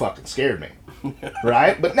 That one fucking scared me.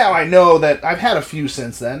 Right? But now I know that I've had a few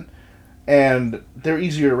since then, and they're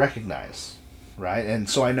easier to recognize. Right? And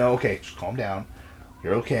so I know, okay, just calm down.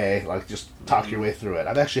 You're okay. Like, just talk your way through it.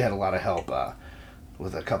 I've actually had a lot of help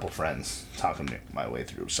with a couple friends talking my way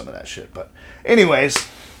through some of that shit. But anyways,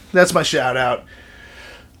 that's my shout out.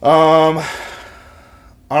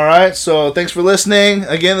 Alright, so thanks for listening.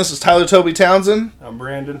 Again, this is Tyler Toby Townsend. I'm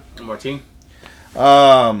Brandon. I'm Martin.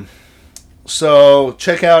 So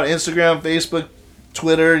check out Instagram, Facebook,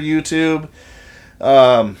 Twitter, YouTube.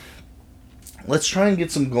 Let's try and get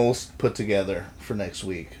some goals put together for next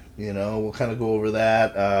week. You know, we'll kind of go over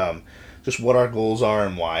that. Just what our goals are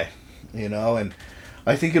and why. You know, and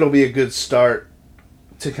I think it'll be a good start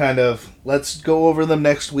to kind of, let's go over them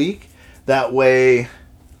next week. That way,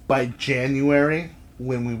 by January,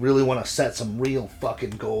 when we really want to set some real fucking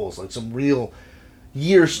goals, like some real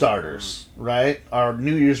year starters, right? Our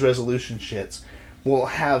New Year's resolution shits, we'll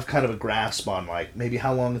have kind of a grasp on, like, maybe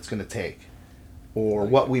how long it's going to take or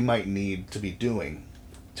what we might need to be doing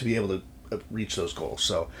to be able to reach those goals.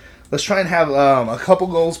 So let's try and have a couple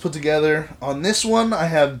goals put together. On this one, I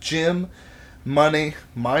have gym, money,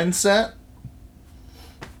 mindset.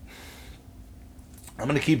 I'm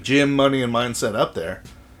going to keep gym, money, and mindset up there.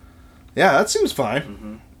 Yeah, that seems fine.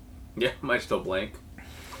 Mm-hmm. Yeah, mine's still blank.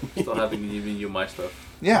 Still haven't given you my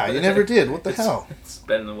stuff. Yeah, you never did. What the hell? It's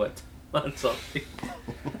been, what, months already.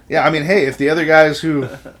 Yeah, I mean, hey, if the other guys who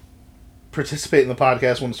participate in the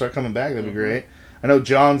podcast want to start coming back, that'd be great. I know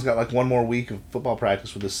John's got like one more week of football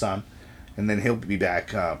practice with his son, and then he'll be back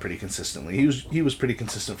pretty consistently. He was pretty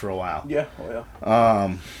consistent for a while. Yeah, oh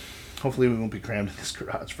yeah. hopefully we won't be crammed in this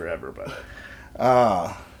garage forever.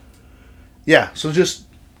 But yeah, so just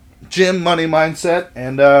gym money mindset,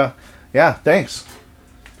 and yeah, thanks.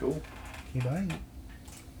 Cool. Good night.